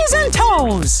toes, knees and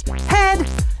toes. Head,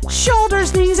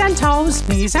 shoulders, knees and toes,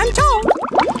 knees and toes.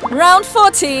 Round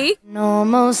 40. No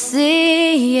more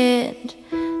see it,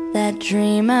 that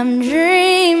dream I'm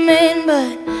dreaming,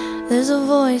 but there's a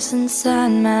voice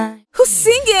inside my... Who's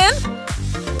singing?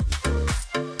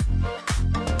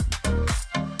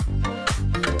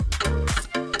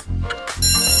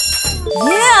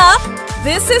 Yeah,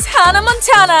 this is Hannah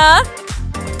Montana.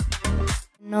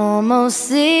 No more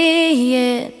see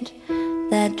it,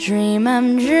 that dream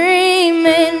I'm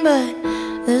dreaming, but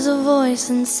there's a voice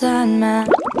inside my...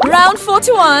 Round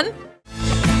 41.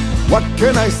 What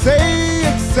can I say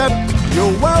except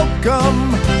you're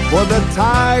welcome for the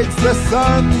tides, the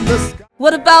sun, the sky.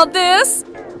 What about this?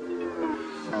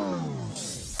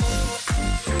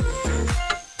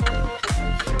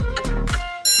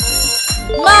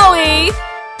 Maui.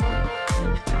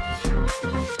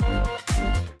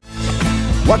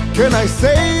 What can I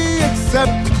say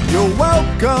except you're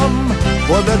welcome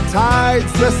for the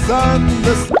tides, the sun,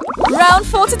 the sky. Round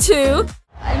 42.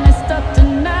 I messed up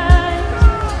tonight,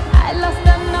 I lost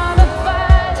another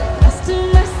fight, lost to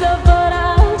myself, but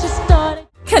I just started.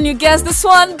 Can you guess this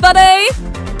one, buddy?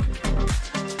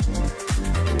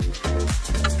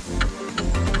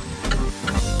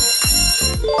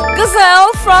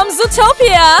 Gazelle from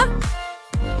Zootopia.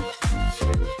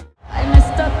 I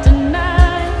messed up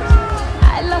tonight,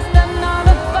 I lost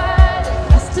another fight,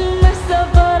 lost to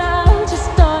myself, but I just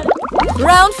started.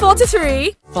 Round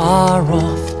 43. Far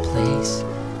off place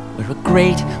where a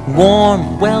great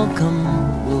warm welcome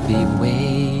will be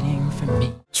waiting for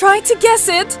me. Try to guess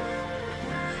it.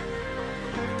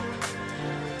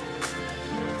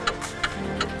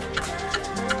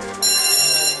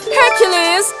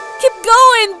 Hercules, keep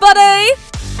going, buddy.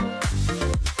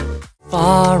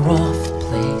 Far off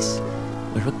place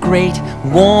where a great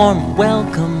warm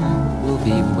welcome will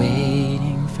be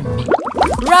waiting for me.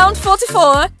 Round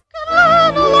 44.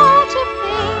 Learn a lot of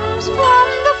things from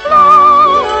the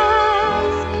flowers,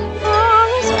 more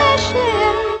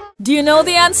especially. Do you know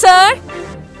the answer?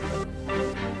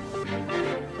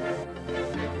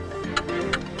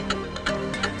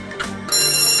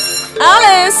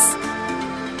 Alice.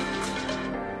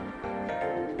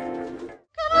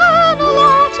 Learn a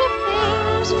lot of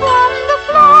things from the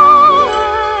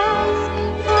flowers,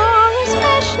 more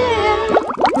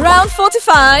especially. Round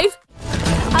 45.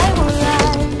 I will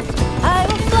ride, I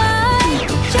will fly,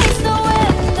 chase the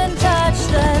wind and touch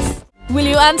the... Will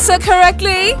you answer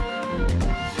correctly?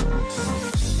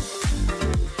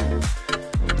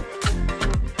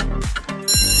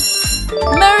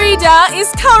 Merida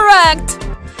is correct.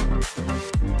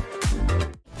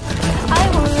 I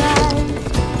will ride,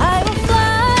 I will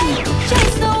fly,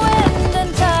 chase the wind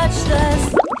and touch the...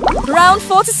 Round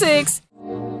 46.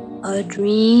 A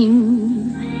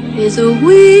dream is a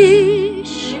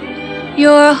wish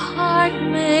your heart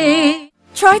made.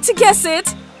 Try to guess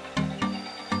it.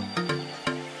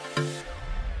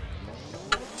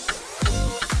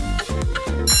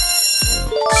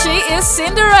 She is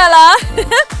Cinderella.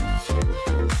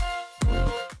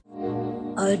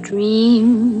 A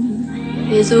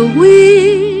dream is a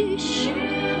wish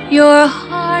your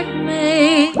heart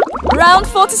made. Round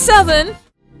 47.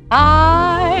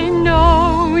 I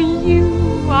know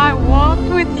you, I walked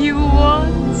with you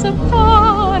once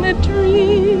upon a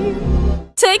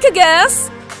dream. Take a guess.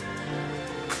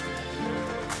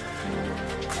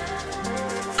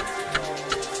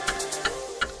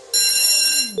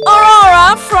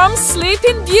 Aurora from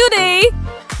Sleeping Beauty.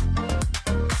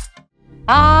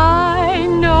 I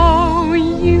know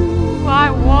you,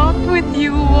 I walked with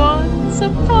you once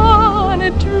upon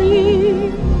a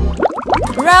dream.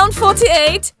 Round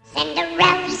 48.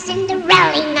 Cinderella,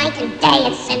 Cinderella, night and day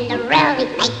it's Cinderella.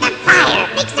 Make the fire,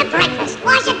 fix the breakfast,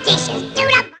 wash the dishes, do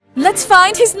the... Let's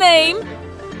find his name.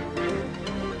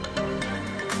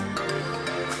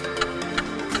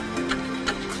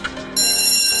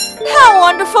 How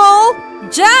wonderful!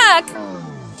 Jack!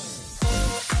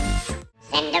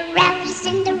 Cinderella,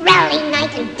 Cinderella,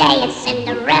 night and day it's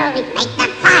Cinderella. Make the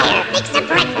fire, fix the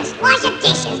breakfast, wash the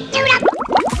dishes, do the...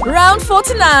 Round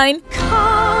 49.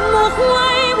 Come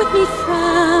away with me,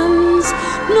 friends.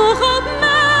 No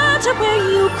matter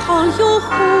where you call your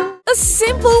home. A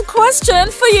simple question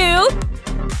for you.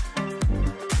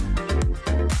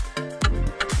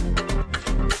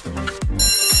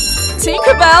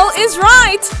 Tinkerbell is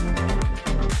right.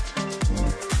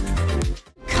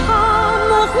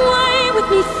 Come away with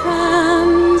me,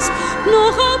 friends.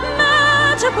 No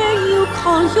matter where you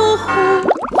call your home.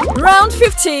 Round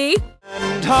 50.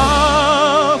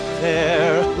 Tough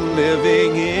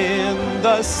living in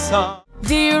the sun.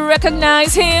 Do you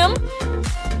recognize him?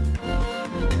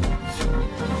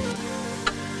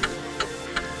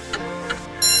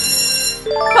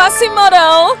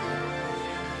 Quasimodo.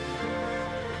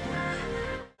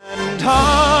 And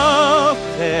up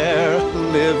there,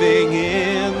 living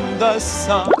in the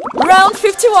sun. Round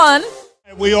 51.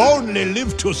 We only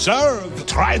live to serve.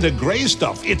 Try the gray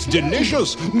stuff. It's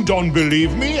delicious. Don't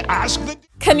believe me? Ask the...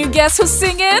 Can you guess who's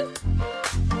singing?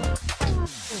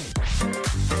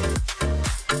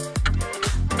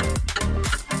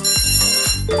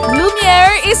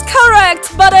 Lumiere is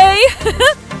correct, buddy.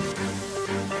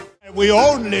 We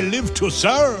only live to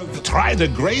serve. Try the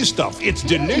gray stuff. It's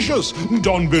delicious.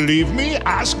 Don't believe me?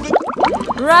 Ask the...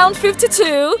 Round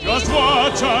 52. Just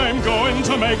watch, I'm going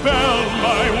to make Belle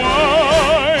my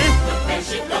wife.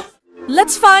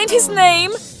 Let's find his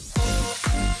name.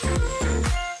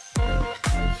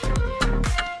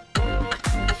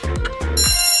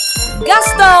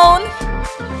 Gaston.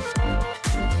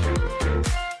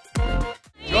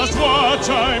 Just watch,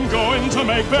 I'm going to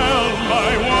make Belle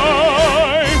my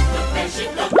wife.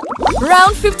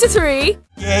 Round 53.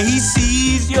 Yeah, he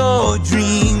sees your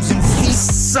dreams and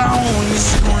feasts on your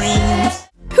screams.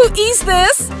 Who is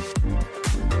this?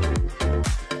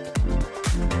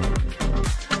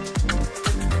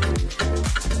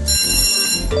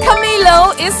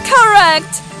 Camilo is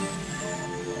correct.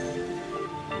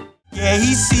 Yeah,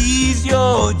 he sees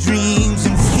your dreams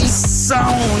and feasts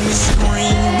on your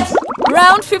screams.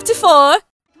 Round 54.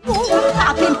 Oh,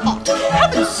 popping hot.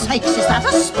 Heaven's sakes, is that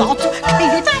a spot?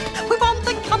 Clearly that, we want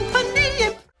the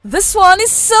company. This one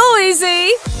is so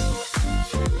easy.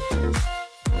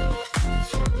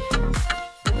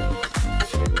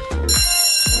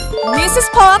 Mrs.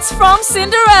 Potts from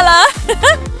Cinderella.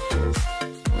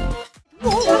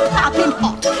 Oh, popping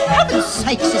hot. Heaven's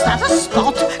sakes, is that a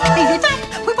spot? Clearly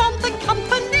that, we want the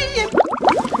company.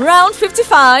 Round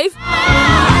 55.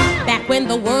 Back when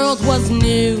the world was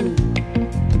new,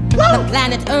 the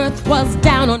planet Earth was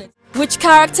down on it. Which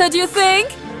character do you think?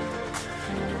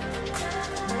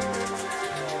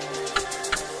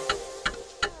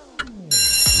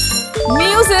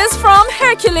 Muses from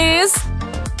Hercules.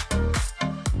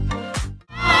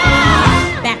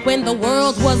 Back when the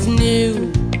world was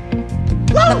new,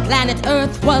 the planet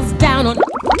Earth was down on it.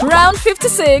 Round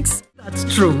 56. That's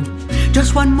true.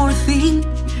 Just one more thing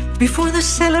before the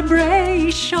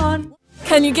celebration.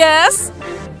 Can you guess?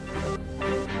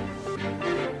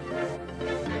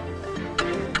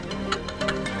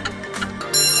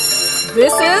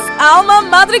 This is Alma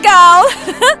Madrigal.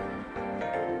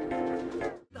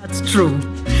 That's true.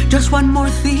 Just one more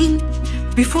thing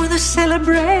before the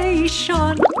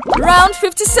celebration. Round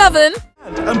 57.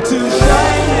 I'm too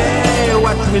shiny.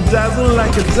 Watch me dazzle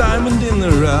like a diamond in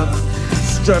the rough.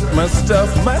 Strut my stuff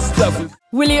is...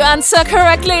 Will you answer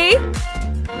correctly?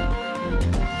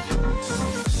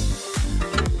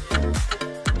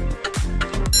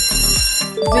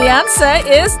 The answer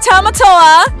is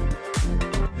Tamatoa.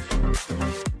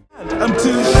 I'm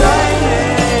too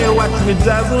shiny. Watch me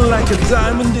dazzle like a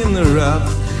diamond in the rough.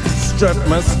 Strut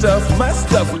my stuff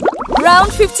is...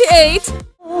 Round 58.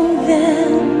 Oh,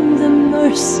 then the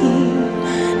mercy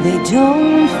they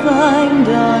don't find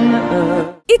on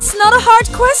earth. It's not a hard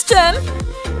question.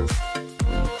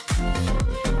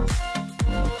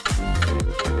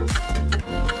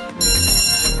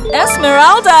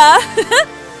 Esmeralda.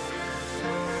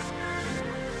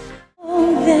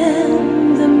 Oh,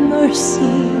 then the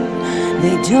mercy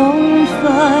they don't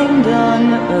find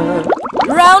on earth.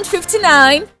 Round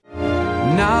 59.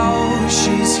 Now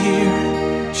she's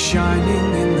here,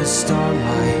 shining in the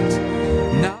starlight.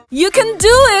 Now you can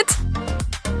do it.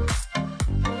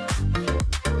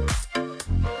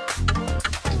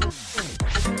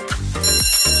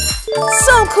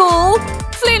 So cool.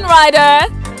 Flynn Rider.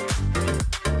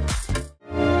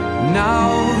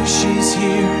 Now she's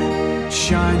here,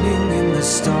 shining in the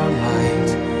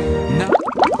starlight. Now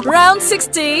Round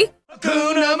 60.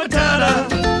 Hakuna Matata,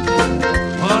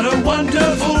 what a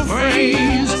wonderful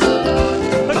phrase.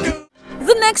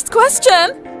 The next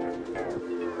question.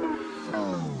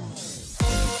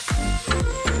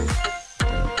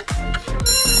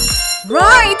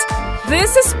 Right,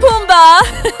 this is Pumbaa.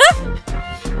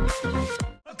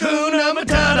 Hakuna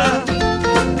Matata,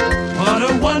 what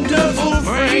a wonderful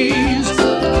phrase.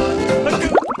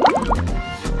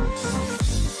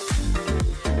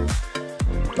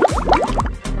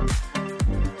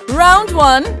 Round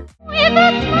 1. With a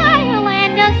smile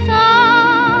and a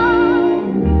song,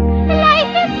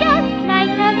 life is just like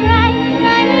a bright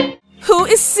light. Who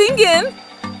is singing?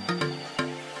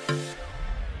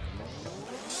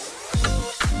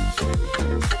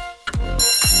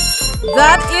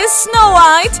 That is Snow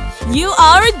White. You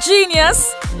are a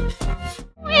genius.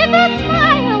 With a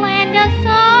smile and a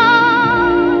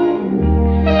song,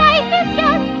 life is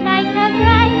just like a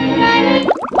bright sunny.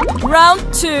 Round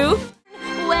 2.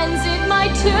 When's it my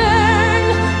turn?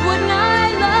 Wouldn't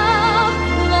I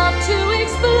love to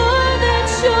explore that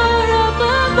shore up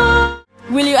above?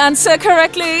 Will you answer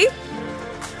correctly?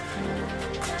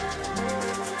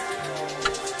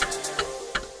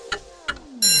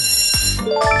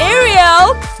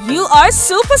 Ariel, you are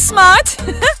super smart.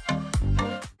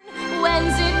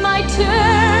 When's it my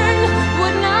turn?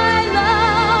 Wouldn't I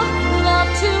love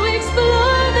to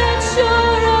explore that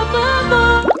shore up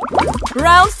above?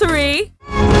 Round 3.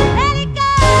 Let it go,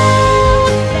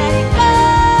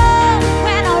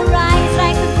 when I rise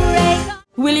like the break.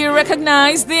 Will you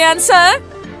recognize the answer?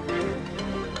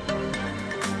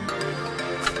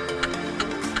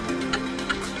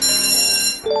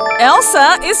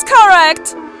 Elsa is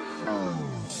correct.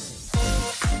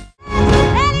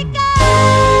 Let it go,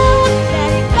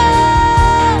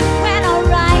 when I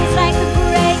rise like the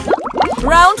break.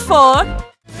 Round 4. I'll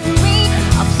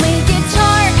play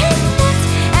guitar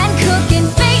and cook and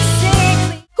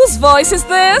basically. Whose voice is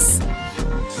this?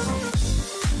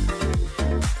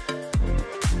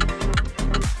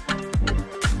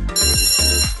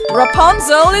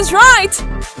 Rapunzel is right.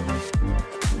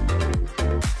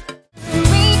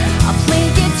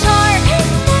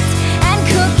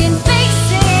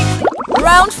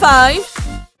 Round 5.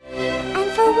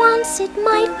 And for once it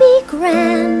might be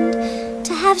grand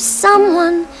to have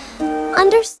someone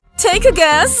understand. Take a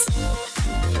guess.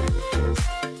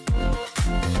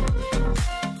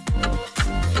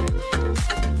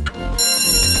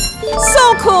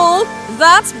 So cool.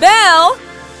 That's Belle.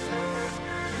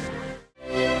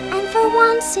 And for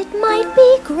once it might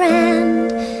be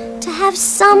grand to have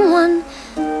someone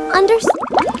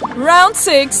understand. Round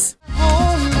 6.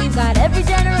 We've got every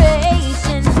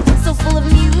generation, so full of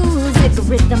music, a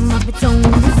rhythm of its own.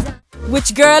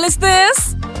 Which girl is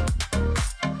this?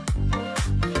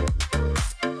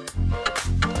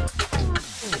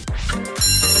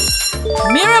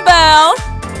 Mirabelle.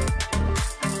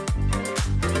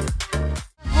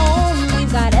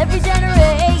 We've got every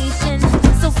generation,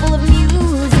 so full of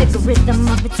music, a rhythm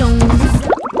of its own.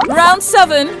 Round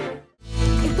 7.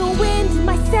 If the wind in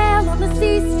my sail on the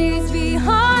sea stays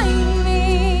behind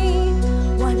me,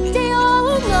 one day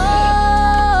I'll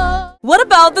know. What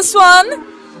about this one?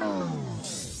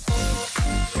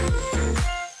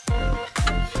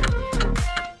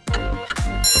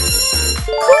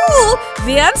 Cool!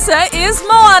 The answer is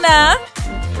Moana.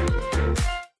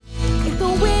 If the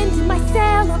wind in my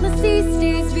sail on the sea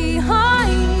stays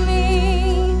behind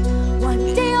me,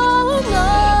 one day I'll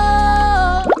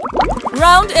know.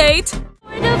 Round 8.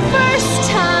 For the first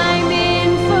time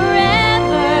in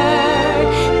forever,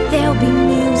 there'll be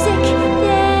music,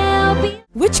 there'll be...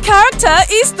 Which character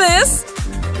is this?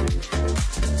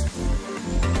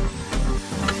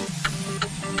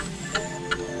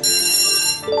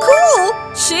 Cool!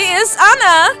 She is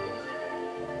Anna.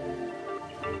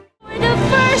 For the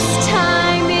first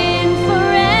time in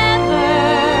forever,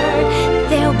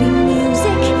 there'll be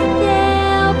music,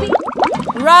 there'll be...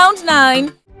 Round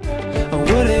 9.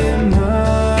 Would it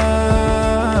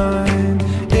mind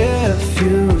if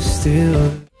you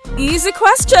still? Easy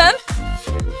question.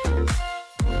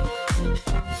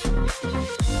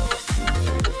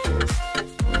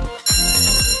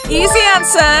 Easy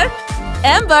answer.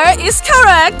 Amber is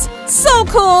correct. So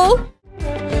cool.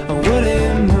 Would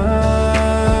it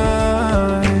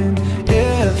mind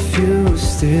if you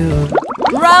still?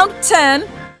 Round 10.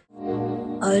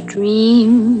 A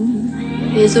dream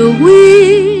is a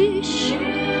wish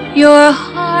your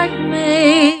heart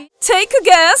made. Take a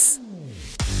guess.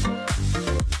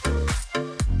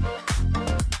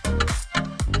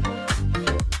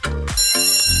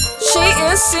 She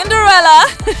is Cinderella.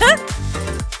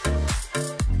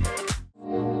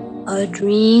 A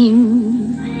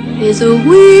dream is a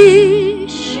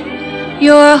wish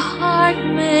your heart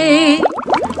made.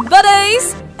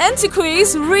 Buddies,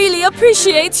 ntquiz really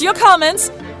appreciates your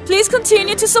comments. Please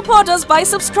continue to support us by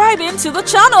subscribing to the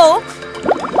channel.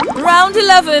 Round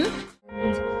 11.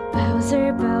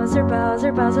 Bowser, Bowser,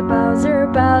 Bowser, Bowser, Bowser,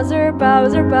 Bowser,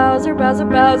 Bowser, Bowser, Bowser,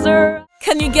 Bowser.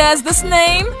 Can you guess this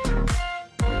name?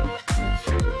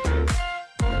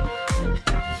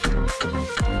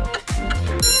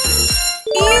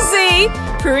 Easy!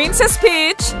 Princess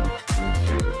Peach.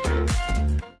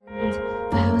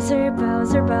 Bowser,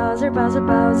 Bowser, Bowser, Bowser,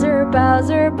 Bowser,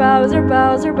 Bowser, Bowser,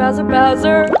 Bowser, Bowser,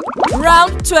 Bowser.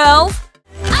 Round 12.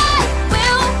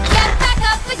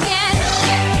 Again.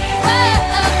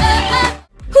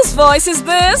 Whose voice is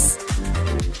this?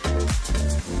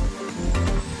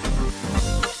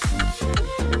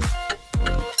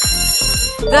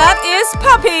 That is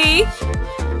Puppy.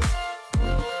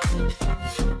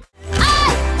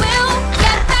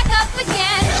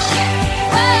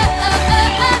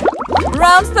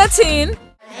 Round 13.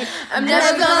 I'm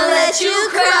never gonna let you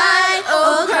cry.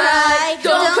 Oh, cry,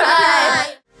 don't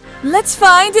cry. Let's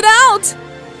find it out.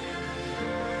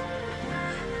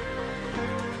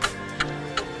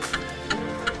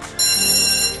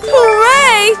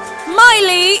 Hooray!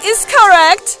 Miley is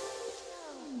correct.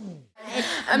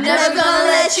 I'm never gonna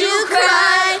let you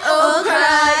cry. Oh,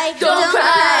 cry, don't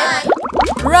cry.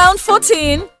 Round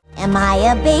 14. Am I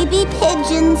a baby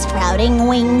pigeon sprouting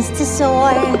wings to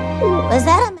soar? Was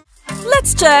that a...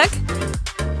 Let's check.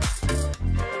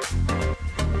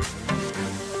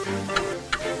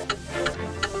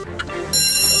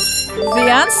 The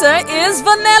answer is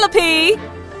Vanellope.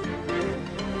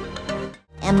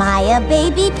 Am I a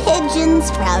baby pigeon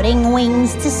sprouting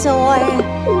wings to soar?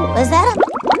 Was that a...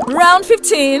 Round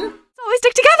 15. Always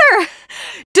stick together.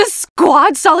 Does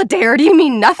squad solidarity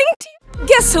mean nothing to you?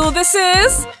 Guess who this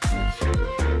is?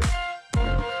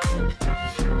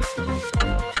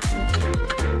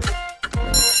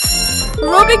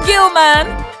 Ruby Gilman.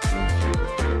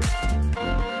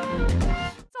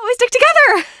 Always stick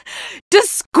together. Does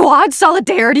squad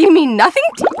solidarity mean nothing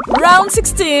to you? Round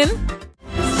 16. So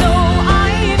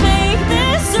I make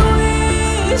this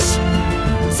wish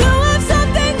to have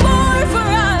something more for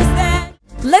us than...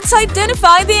 Let's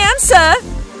identify the answer.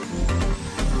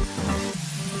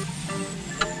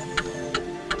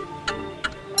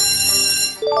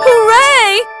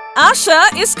 Hooray!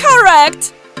 Asha is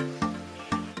correct.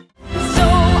 So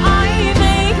I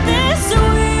make this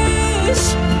wish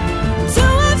to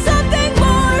have something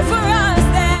more for us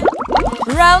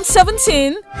than... Round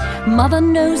 17. Mother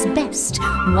knows best.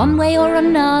 One way or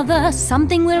another,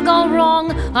 something will go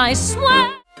wrong, I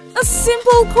swear. A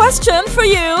simple question for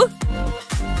you.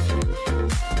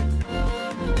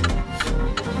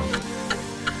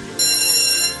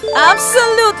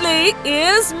 Absolutely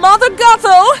is Mother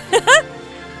Gothel.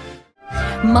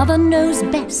 Mother knows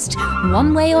best.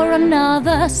 One way or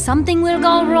another, something will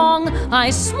go wrong, I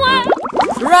swear.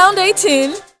 Round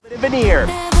 18. Veneer.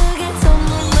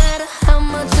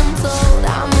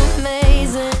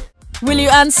 Will you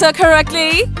answer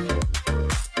correctly?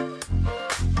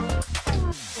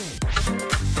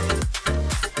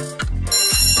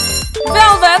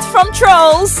 Velvet from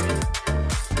Trolls.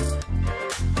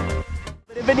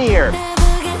 Veneer.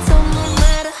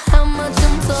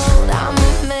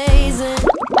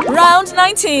 Round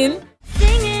 19.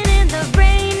 Singing in the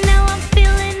rain, now I'm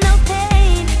feeling no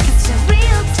pain. It's a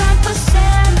real time for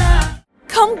Santa.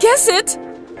 Come guess it.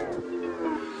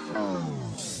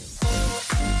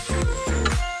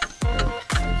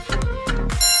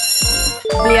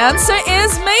 The answer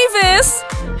is Mavis.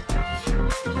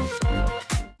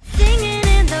 Singing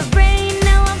in the rain,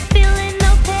 now I'm feeling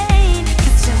no pain.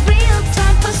 It's a real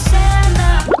time for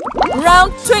Santa.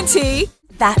 Round 20.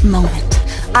 That moment,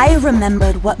 I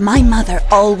remembered what my mother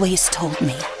always told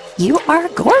me. You are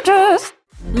gorgeous.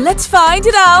 Let's find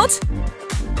it out.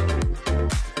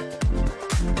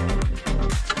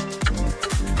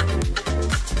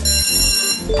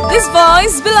 This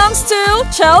voice belongs to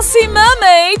Chelsea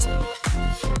Mermaid.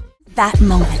 That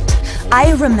moment,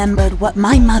 I remembered what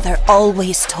my mother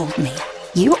always told me.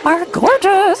 You are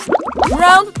gorgeous.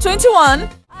 Round 21.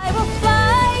 I will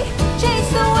fly, chase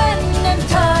the wind and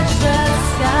touch the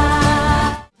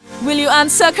sky. Will you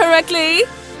answer correctly?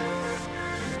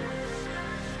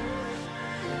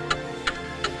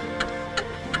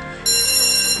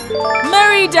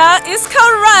 Merida is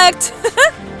correct.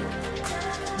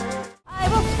 I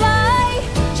will fly,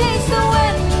 chase the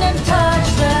wind and touch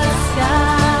the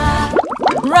sky.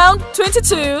 Round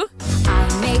 22. I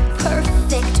make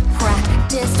perfect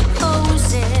practiced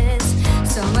poses.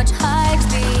 So much hides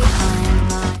behind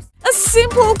my... A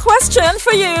simple question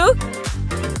for you.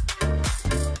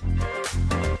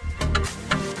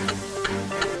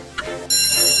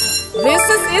 This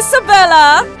is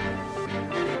Isabella.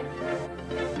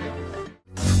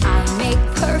 I make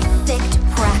perfect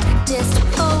practiced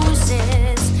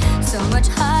poses. So much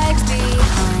hides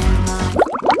behind my...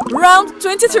 Round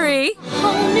 23.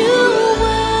 Whole new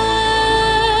world,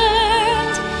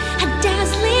 a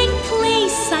dazzling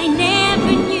place I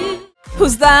never knew.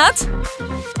 Who's that?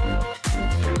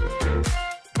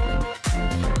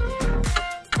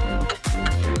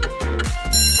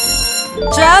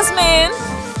 Jasmine.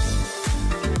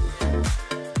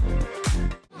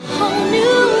 Whole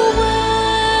new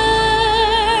world,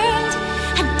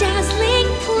 a dazzling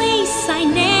place I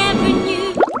never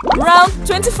knew. Round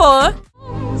 24.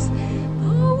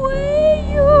 The way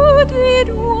you did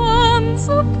once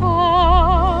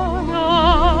upon a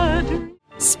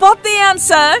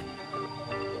answer.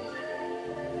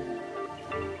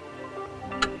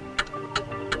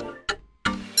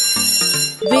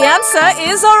 The answer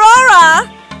is Aurora.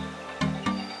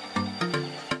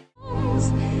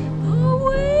 The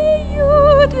way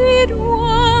you did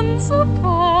once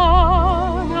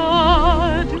upon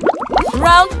a...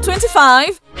 Round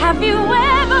 25. Have you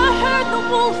ever heard the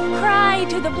wolf cry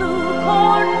to the blue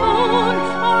corn moon,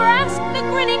 or asked the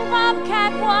grinning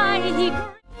bobcat why he...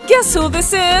 Guess who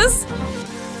this is?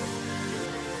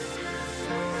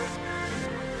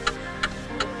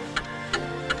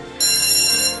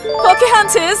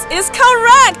 Pocahontas is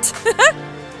correct!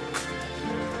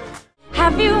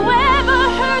 Have you ever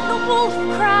heard the wolf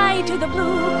cry to the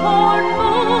blue corn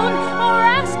moon, or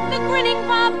asked the grinning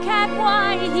bobcat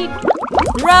why he...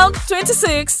 Round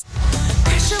 26.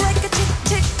 Pressure like a tick,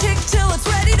 tick, tick till it's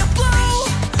ready to blow.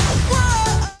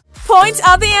 Whoa. Point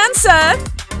at the answer.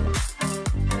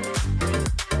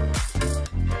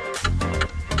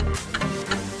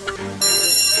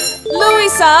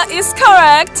 Louisa is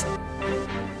correct.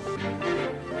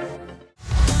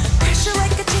 Pressure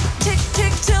like a tick, tick,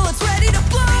 tick till it's ready to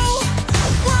blow.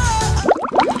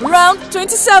 Whoa. Round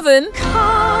 27.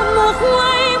 Come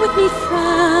away with me,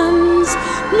 friends.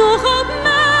 No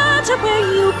matter where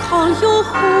you call your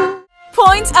home.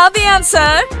 Point at the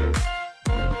answer.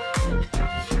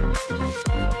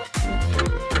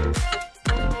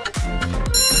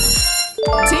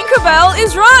 Tinkerbell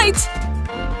is right.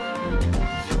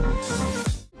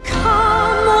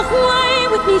 Come away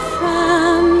with me,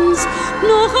 friends.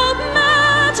 No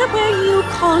matter where you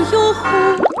call your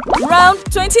home. Round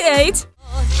 28.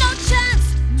 No chance,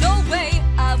 no way,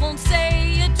 I won't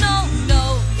say it, no,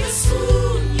 no.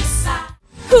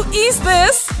 Who is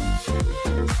this?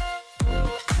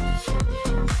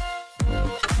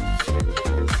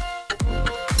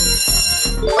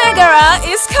 Megara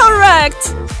is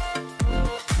correct.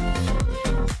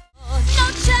 No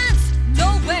chance, no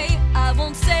way, I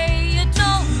won't say it,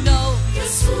 no, no.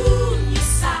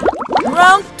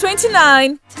 Round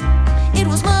 29. It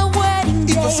was my wedding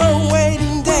day. It was our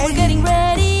wedding day. We were getting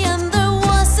ready and there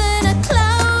wasn't a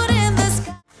cloud in the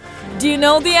sky. Do you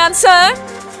know the answer?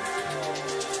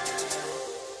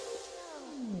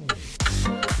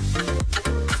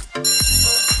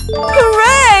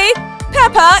 Hooray!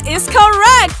 Peppa is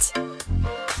correct.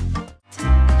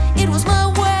 It was my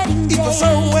wedding day. It was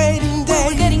our wedding day.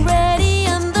 We were getting ready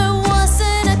and there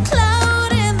wasn't a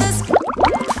cloud in the sky.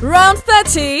 Round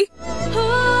 30. Who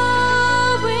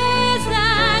is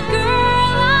that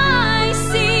girl I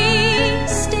see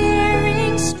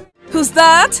staring straight? Who's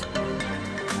that?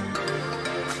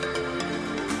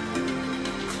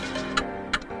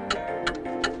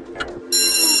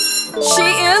 She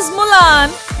is Mulan.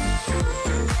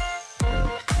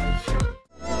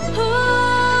 Who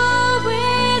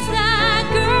is that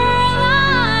girl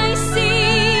I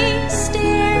see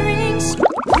staring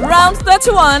straight? Round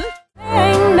 31.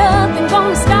 Ain't nothing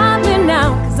gonna stop me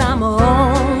now, 'cause I'm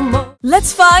almost...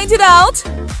 Let's find it out.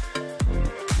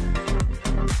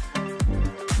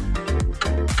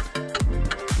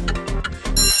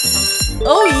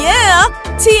 Oh yeah!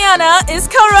 Tiana is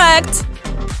correct.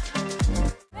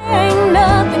 Ain't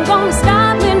nothing gonna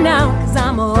stop me now, 'cause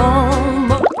I'm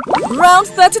almost... Round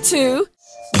 32.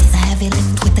 It's a heavy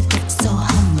lift with a gift so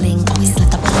humbling. Always let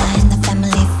the water in the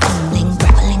family fumbling.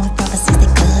 Grappling with prophecies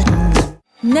they couldn't.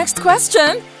 Next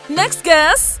question. Next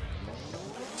guess.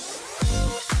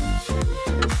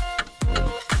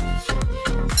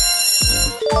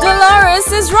 Dolores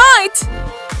is right.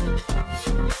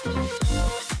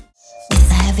 It's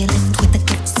a heavy lift with a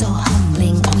gift so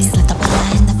humbling. Always let the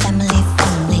water in the family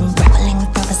fumbling. Grappling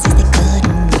with prophecies they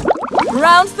couldn't.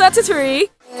 Round 33.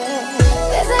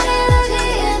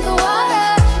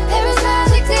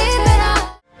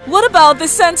 What about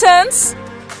this sentence?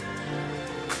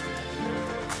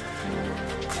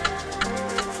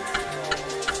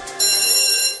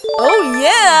 Oh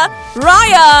yeah,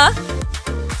 Raya!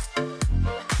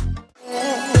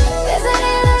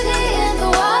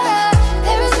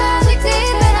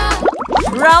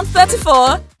 Round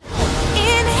 34.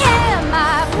 In him,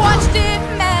 I watched it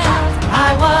melt.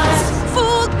 I was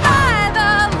fooled by the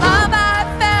love I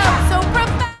felt so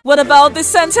profound. What about this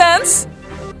sentence?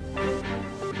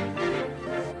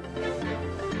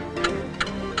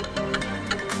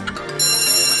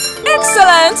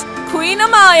 Excellent! Queen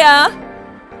Amaya!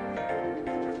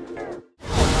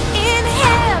 In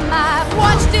him, I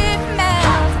watched it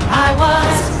melt. I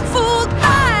was fooled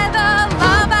by the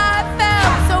love I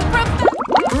felt so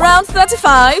profound. Round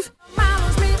 35.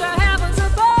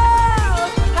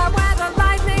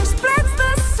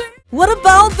 What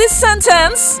about this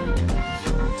sentence?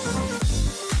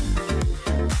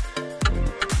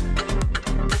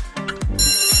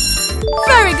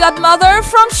 Godmother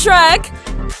from Shrek.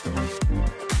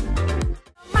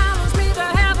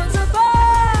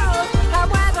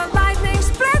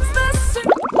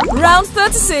 Round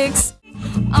 36.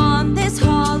 On this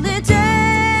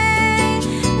holiday,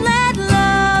 let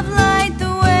love light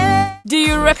the way. Do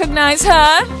you recognize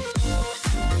her?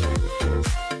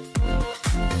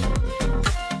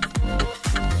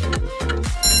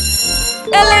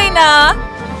 Elena.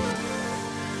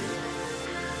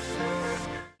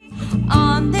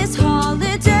 On this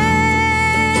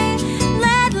holiday,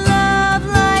 let love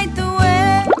light the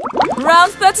way.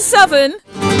 Round 37.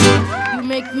 You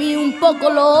make me un poco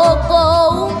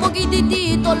loco, un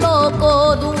poquitito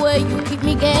loco, the way you keep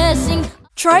me guessing.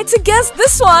 Try to guess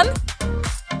this one.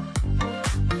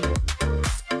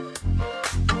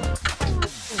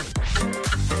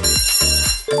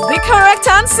 The correct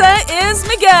answer is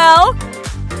Miguel.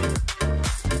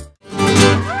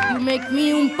 You make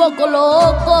me un poco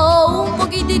loco, un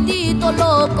poquitito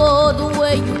loco, the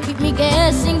way you keep me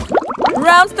guessing.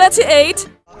 Round 38.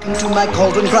 Into my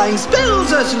cauldron crying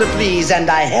spells, Ursula, please,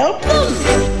 and I help them.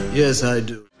 Yes, I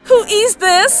do. Who is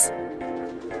this?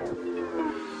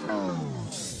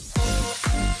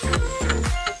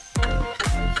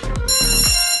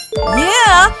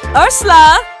 Yeah,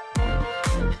 Ursula.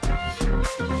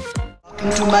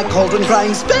 Into my cauldron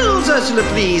crying spells, Ursula,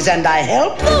 please, and I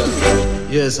help them.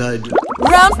 Yes, I do.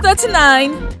 Round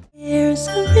 39. There's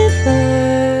a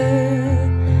river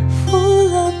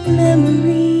full of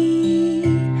memory.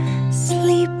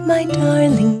 Sleep, my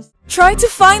darling. Try to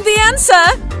find the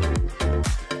answer.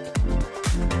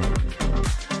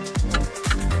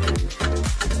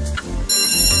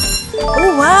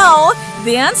 Oh wow,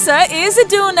 the answer is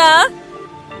Iduna.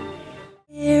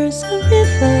 There's a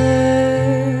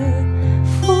river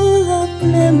full of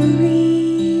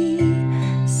memory.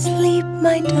 Sleep,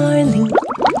 my darling.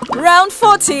 Round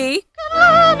 40.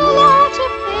 Learn a lot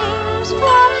of things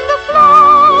from the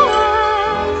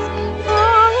flowers,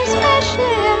 more especially.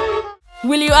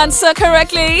 Will you answer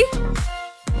correctly?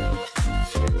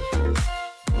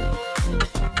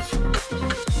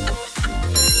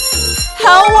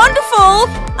 How wonderful!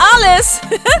 Alice!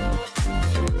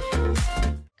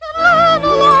 Learn a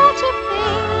lot of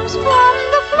things from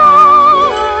the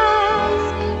flowers,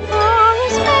 more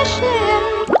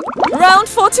especially. Round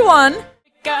 41.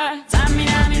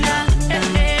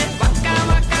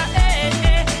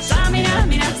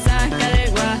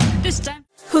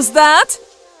 Who's that?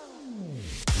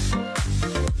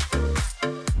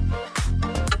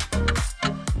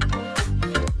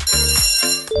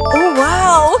 Oh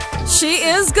wow, she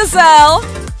is Gazelle.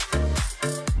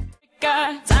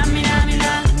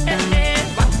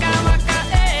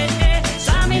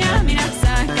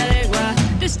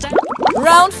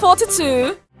 Round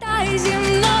 42.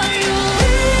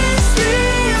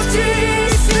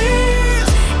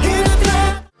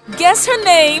 Guess her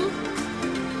name.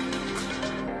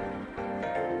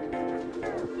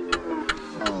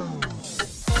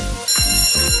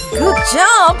 Good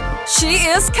job! She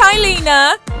is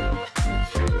Kylina.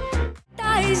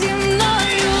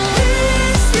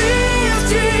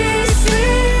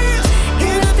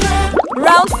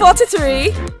 Round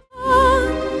 43.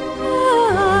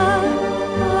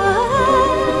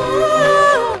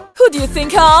 Who do you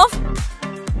think of?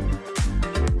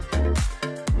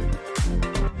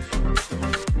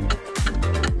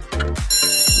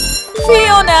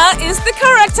 Fiona is the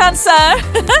correct answer.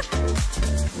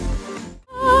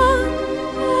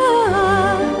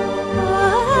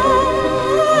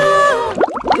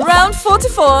 Round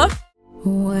 44.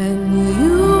 When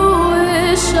you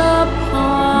wish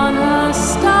upon a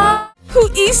star. Who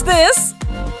is this?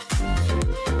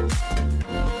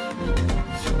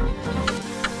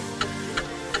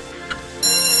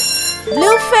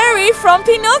 Blue Fairy from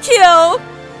Pinocchio.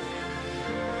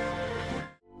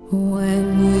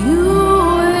 When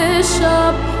you wish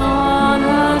upon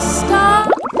a star.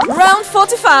 Round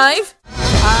 45.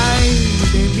 Ay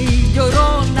de mi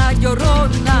llorona,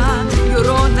 llorona,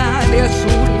 llorona de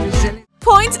azul celeste.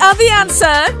 Point at the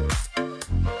answer.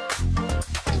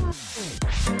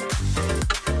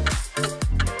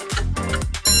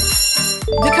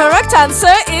 The correct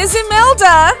answer is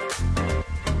Imelda.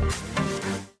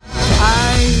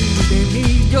 Ay de mi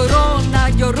llorona,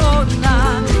 llorona,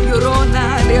 llorona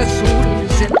de azul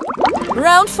celeste.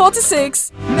 Round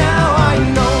 46. Now I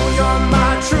know you're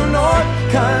my true north,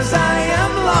 'cause I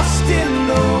am lost in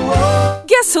the world.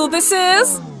 Guess who this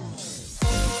is?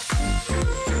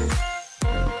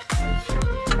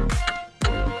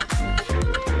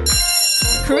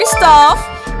 Christoph.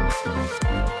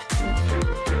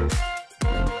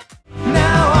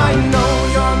 Now I know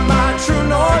you're my true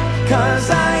north, 'cause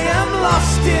I am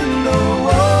lost in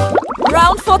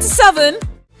Round 47.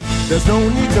 There's no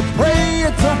need to pray,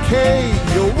 it's okay,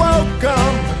 you're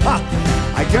welcome. Ha!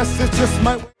 I guess it's just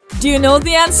my... Do you know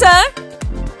the answer?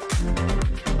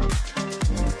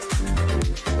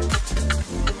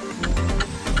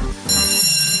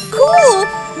 Cool!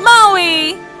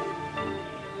 Maui!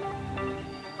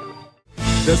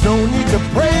 There's no need to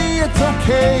pray, it's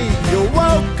okay, you're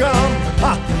welcome.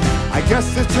 Ha! I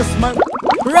guess it's just my...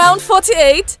 Round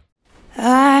 48.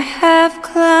 I have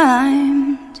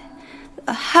climbed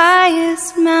the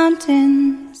highest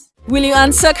mountains. Will you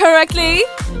answer correctly?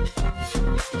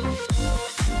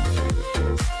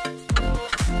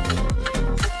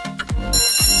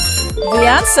 The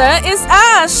answer is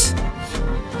Ash.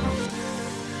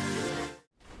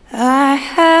 I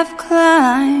have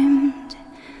climbed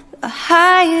the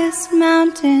highest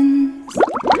mountains.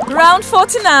 Round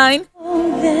 49.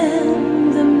 Oh,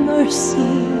 then the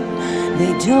mercy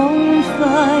they don't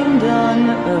find on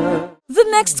earth. The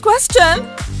next question.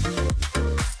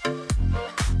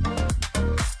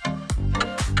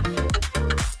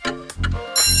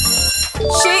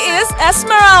 She is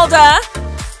Esmeralda.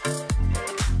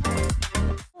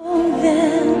 Oh,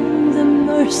 then the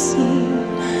mercy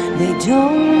they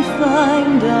don't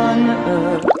find on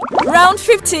earth. Round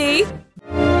 50.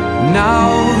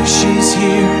 Now she's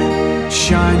here,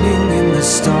 shining in the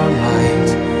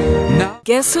starlight. Now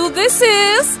Guess who this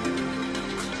is?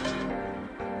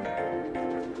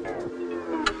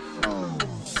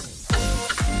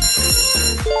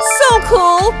 So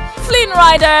cool! Flynn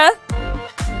Rider.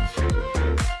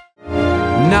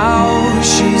 Now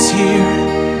she's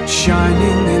here,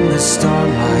 shining in the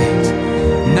starlight.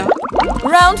 Now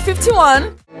Round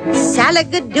 51.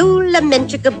 Salagadoola,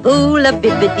 menchikaboola,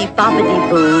 bibbidi bobbidi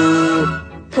boo.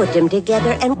 Put them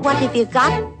together and what have you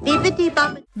got? Bibbidi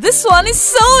bobbidi. This one is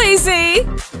so easy.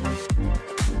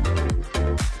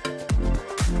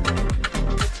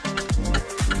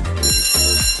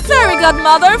 Fairy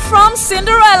godmother from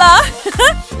Cinderella.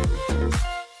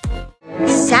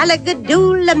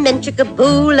 Salagadoola,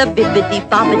 menchikaboola, bibbidi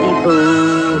bobbidi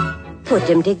boo. Put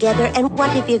them together and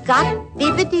what have you got?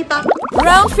 Bibbidi bobbidi.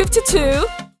 Round 52.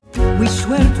 We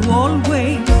swear to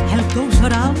always help those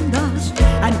around us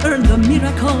and earn the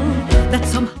miracle that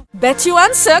somehow... Bet you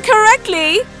answer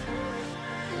correctly.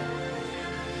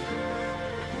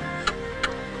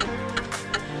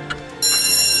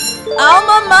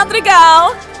 Alma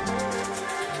Madrigal.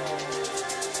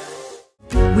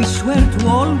 We swear to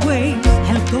always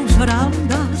help those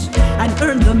around us and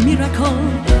earn the miracle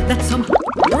that somehow...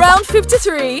 Round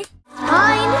 53.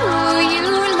 Find who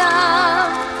you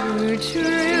love through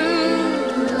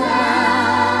true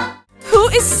love. Who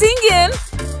is singing?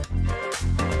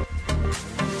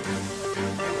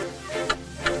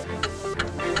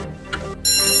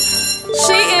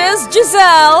 She is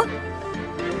Giselle.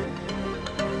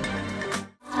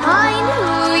 Find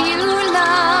who you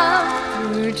love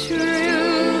through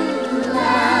true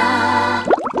love.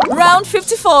 Round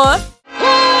 54.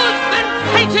 Who's been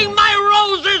painting my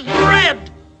roses red?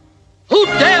 Who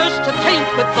dares to taint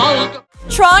with vulgar?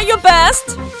 Try your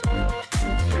best.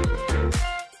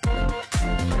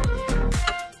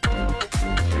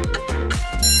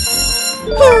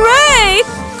 Hooray!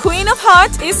 Queen of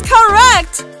Hearts is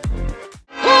correct.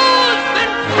 Who's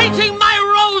been painting my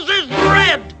roses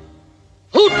red?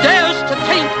 Who dares to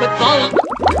taint with vulgar?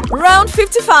 Round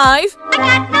 55. I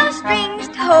got no strings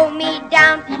to hold me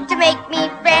down, to make me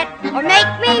fret or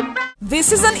make me frown.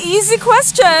 This is an easy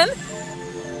question.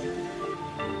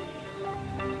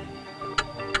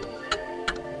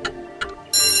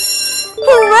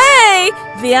 Hooray!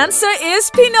 The answer is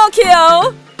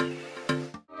Pinocchio.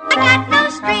 I got no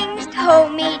strings to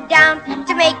hold me down,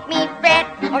 to make me fret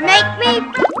or make me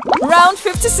frown. Round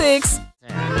 56.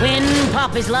 When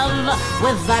Poppy's love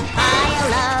with that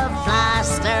pile of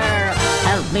plaster.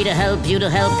 Help me to help you to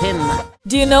help him.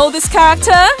 Do you know this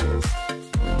character?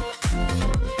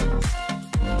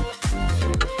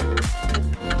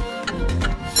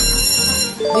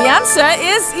 The answer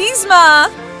is Yzma.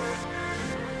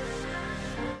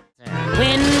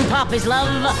 When Poppy's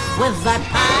love with that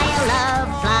pile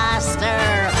of plaster.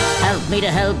 Help me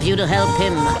to help you to help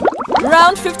him.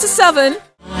 Round 57.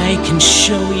 I can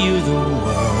show you the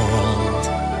world,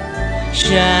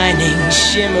 shining,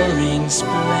 shimmering,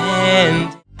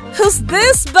 splendid. Who's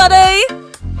this, buddy?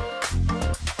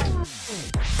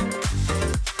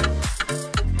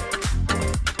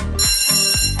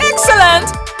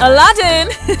 Excellent! Aladdin!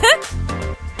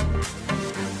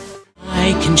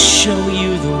 I can show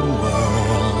you the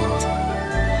world,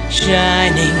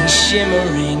 shining,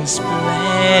 shimmering,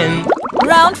 splendid.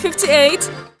 Round 58.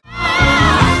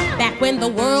 Back when the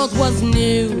world was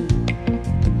new,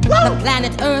 The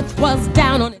planet Earth was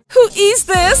down on it. Who is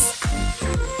this?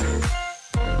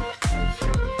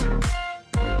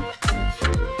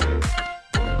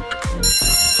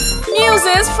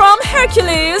 Muses from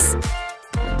Hercules.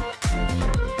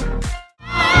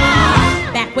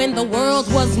 Back when the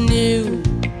world was new,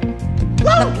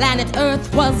 the planet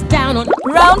Earth was down on it.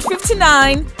 Round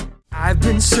 59. I've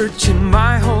been searching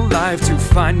my whole life to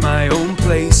find my own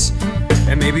place,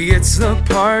 and maybe it's the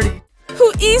party.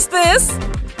 Who is this?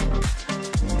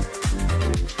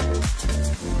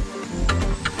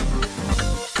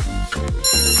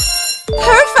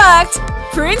 Perfect!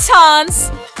 Prince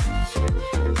Hans.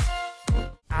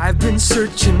 I've been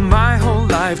searching my whole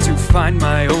life to find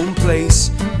my own place,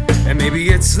 and maybe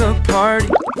it's the party.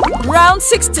 Round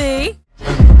 60.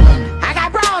 I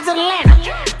got bras in Atlanta,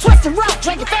 twisting rope,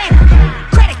 drinking family,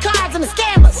 credit cards and the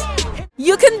scammers.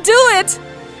 You can do it!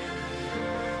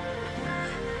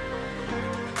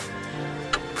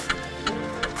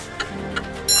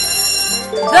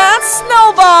 That's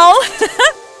Snowball!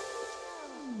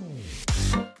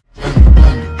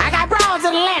 I got bras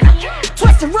in Atlanta,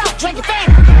 twisting rope, drinking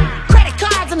family, credit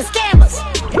cards and the scammers.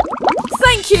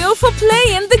 Thank you for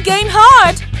playing the game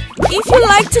hard! If you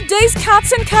like today's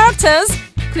cats and characters,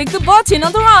 click the button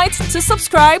on the right to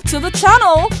subscribe to the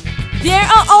channel. There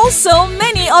are also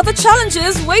many other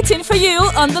challenges waiting for you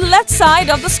on the left side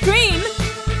of the screen.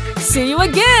 See you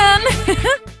again!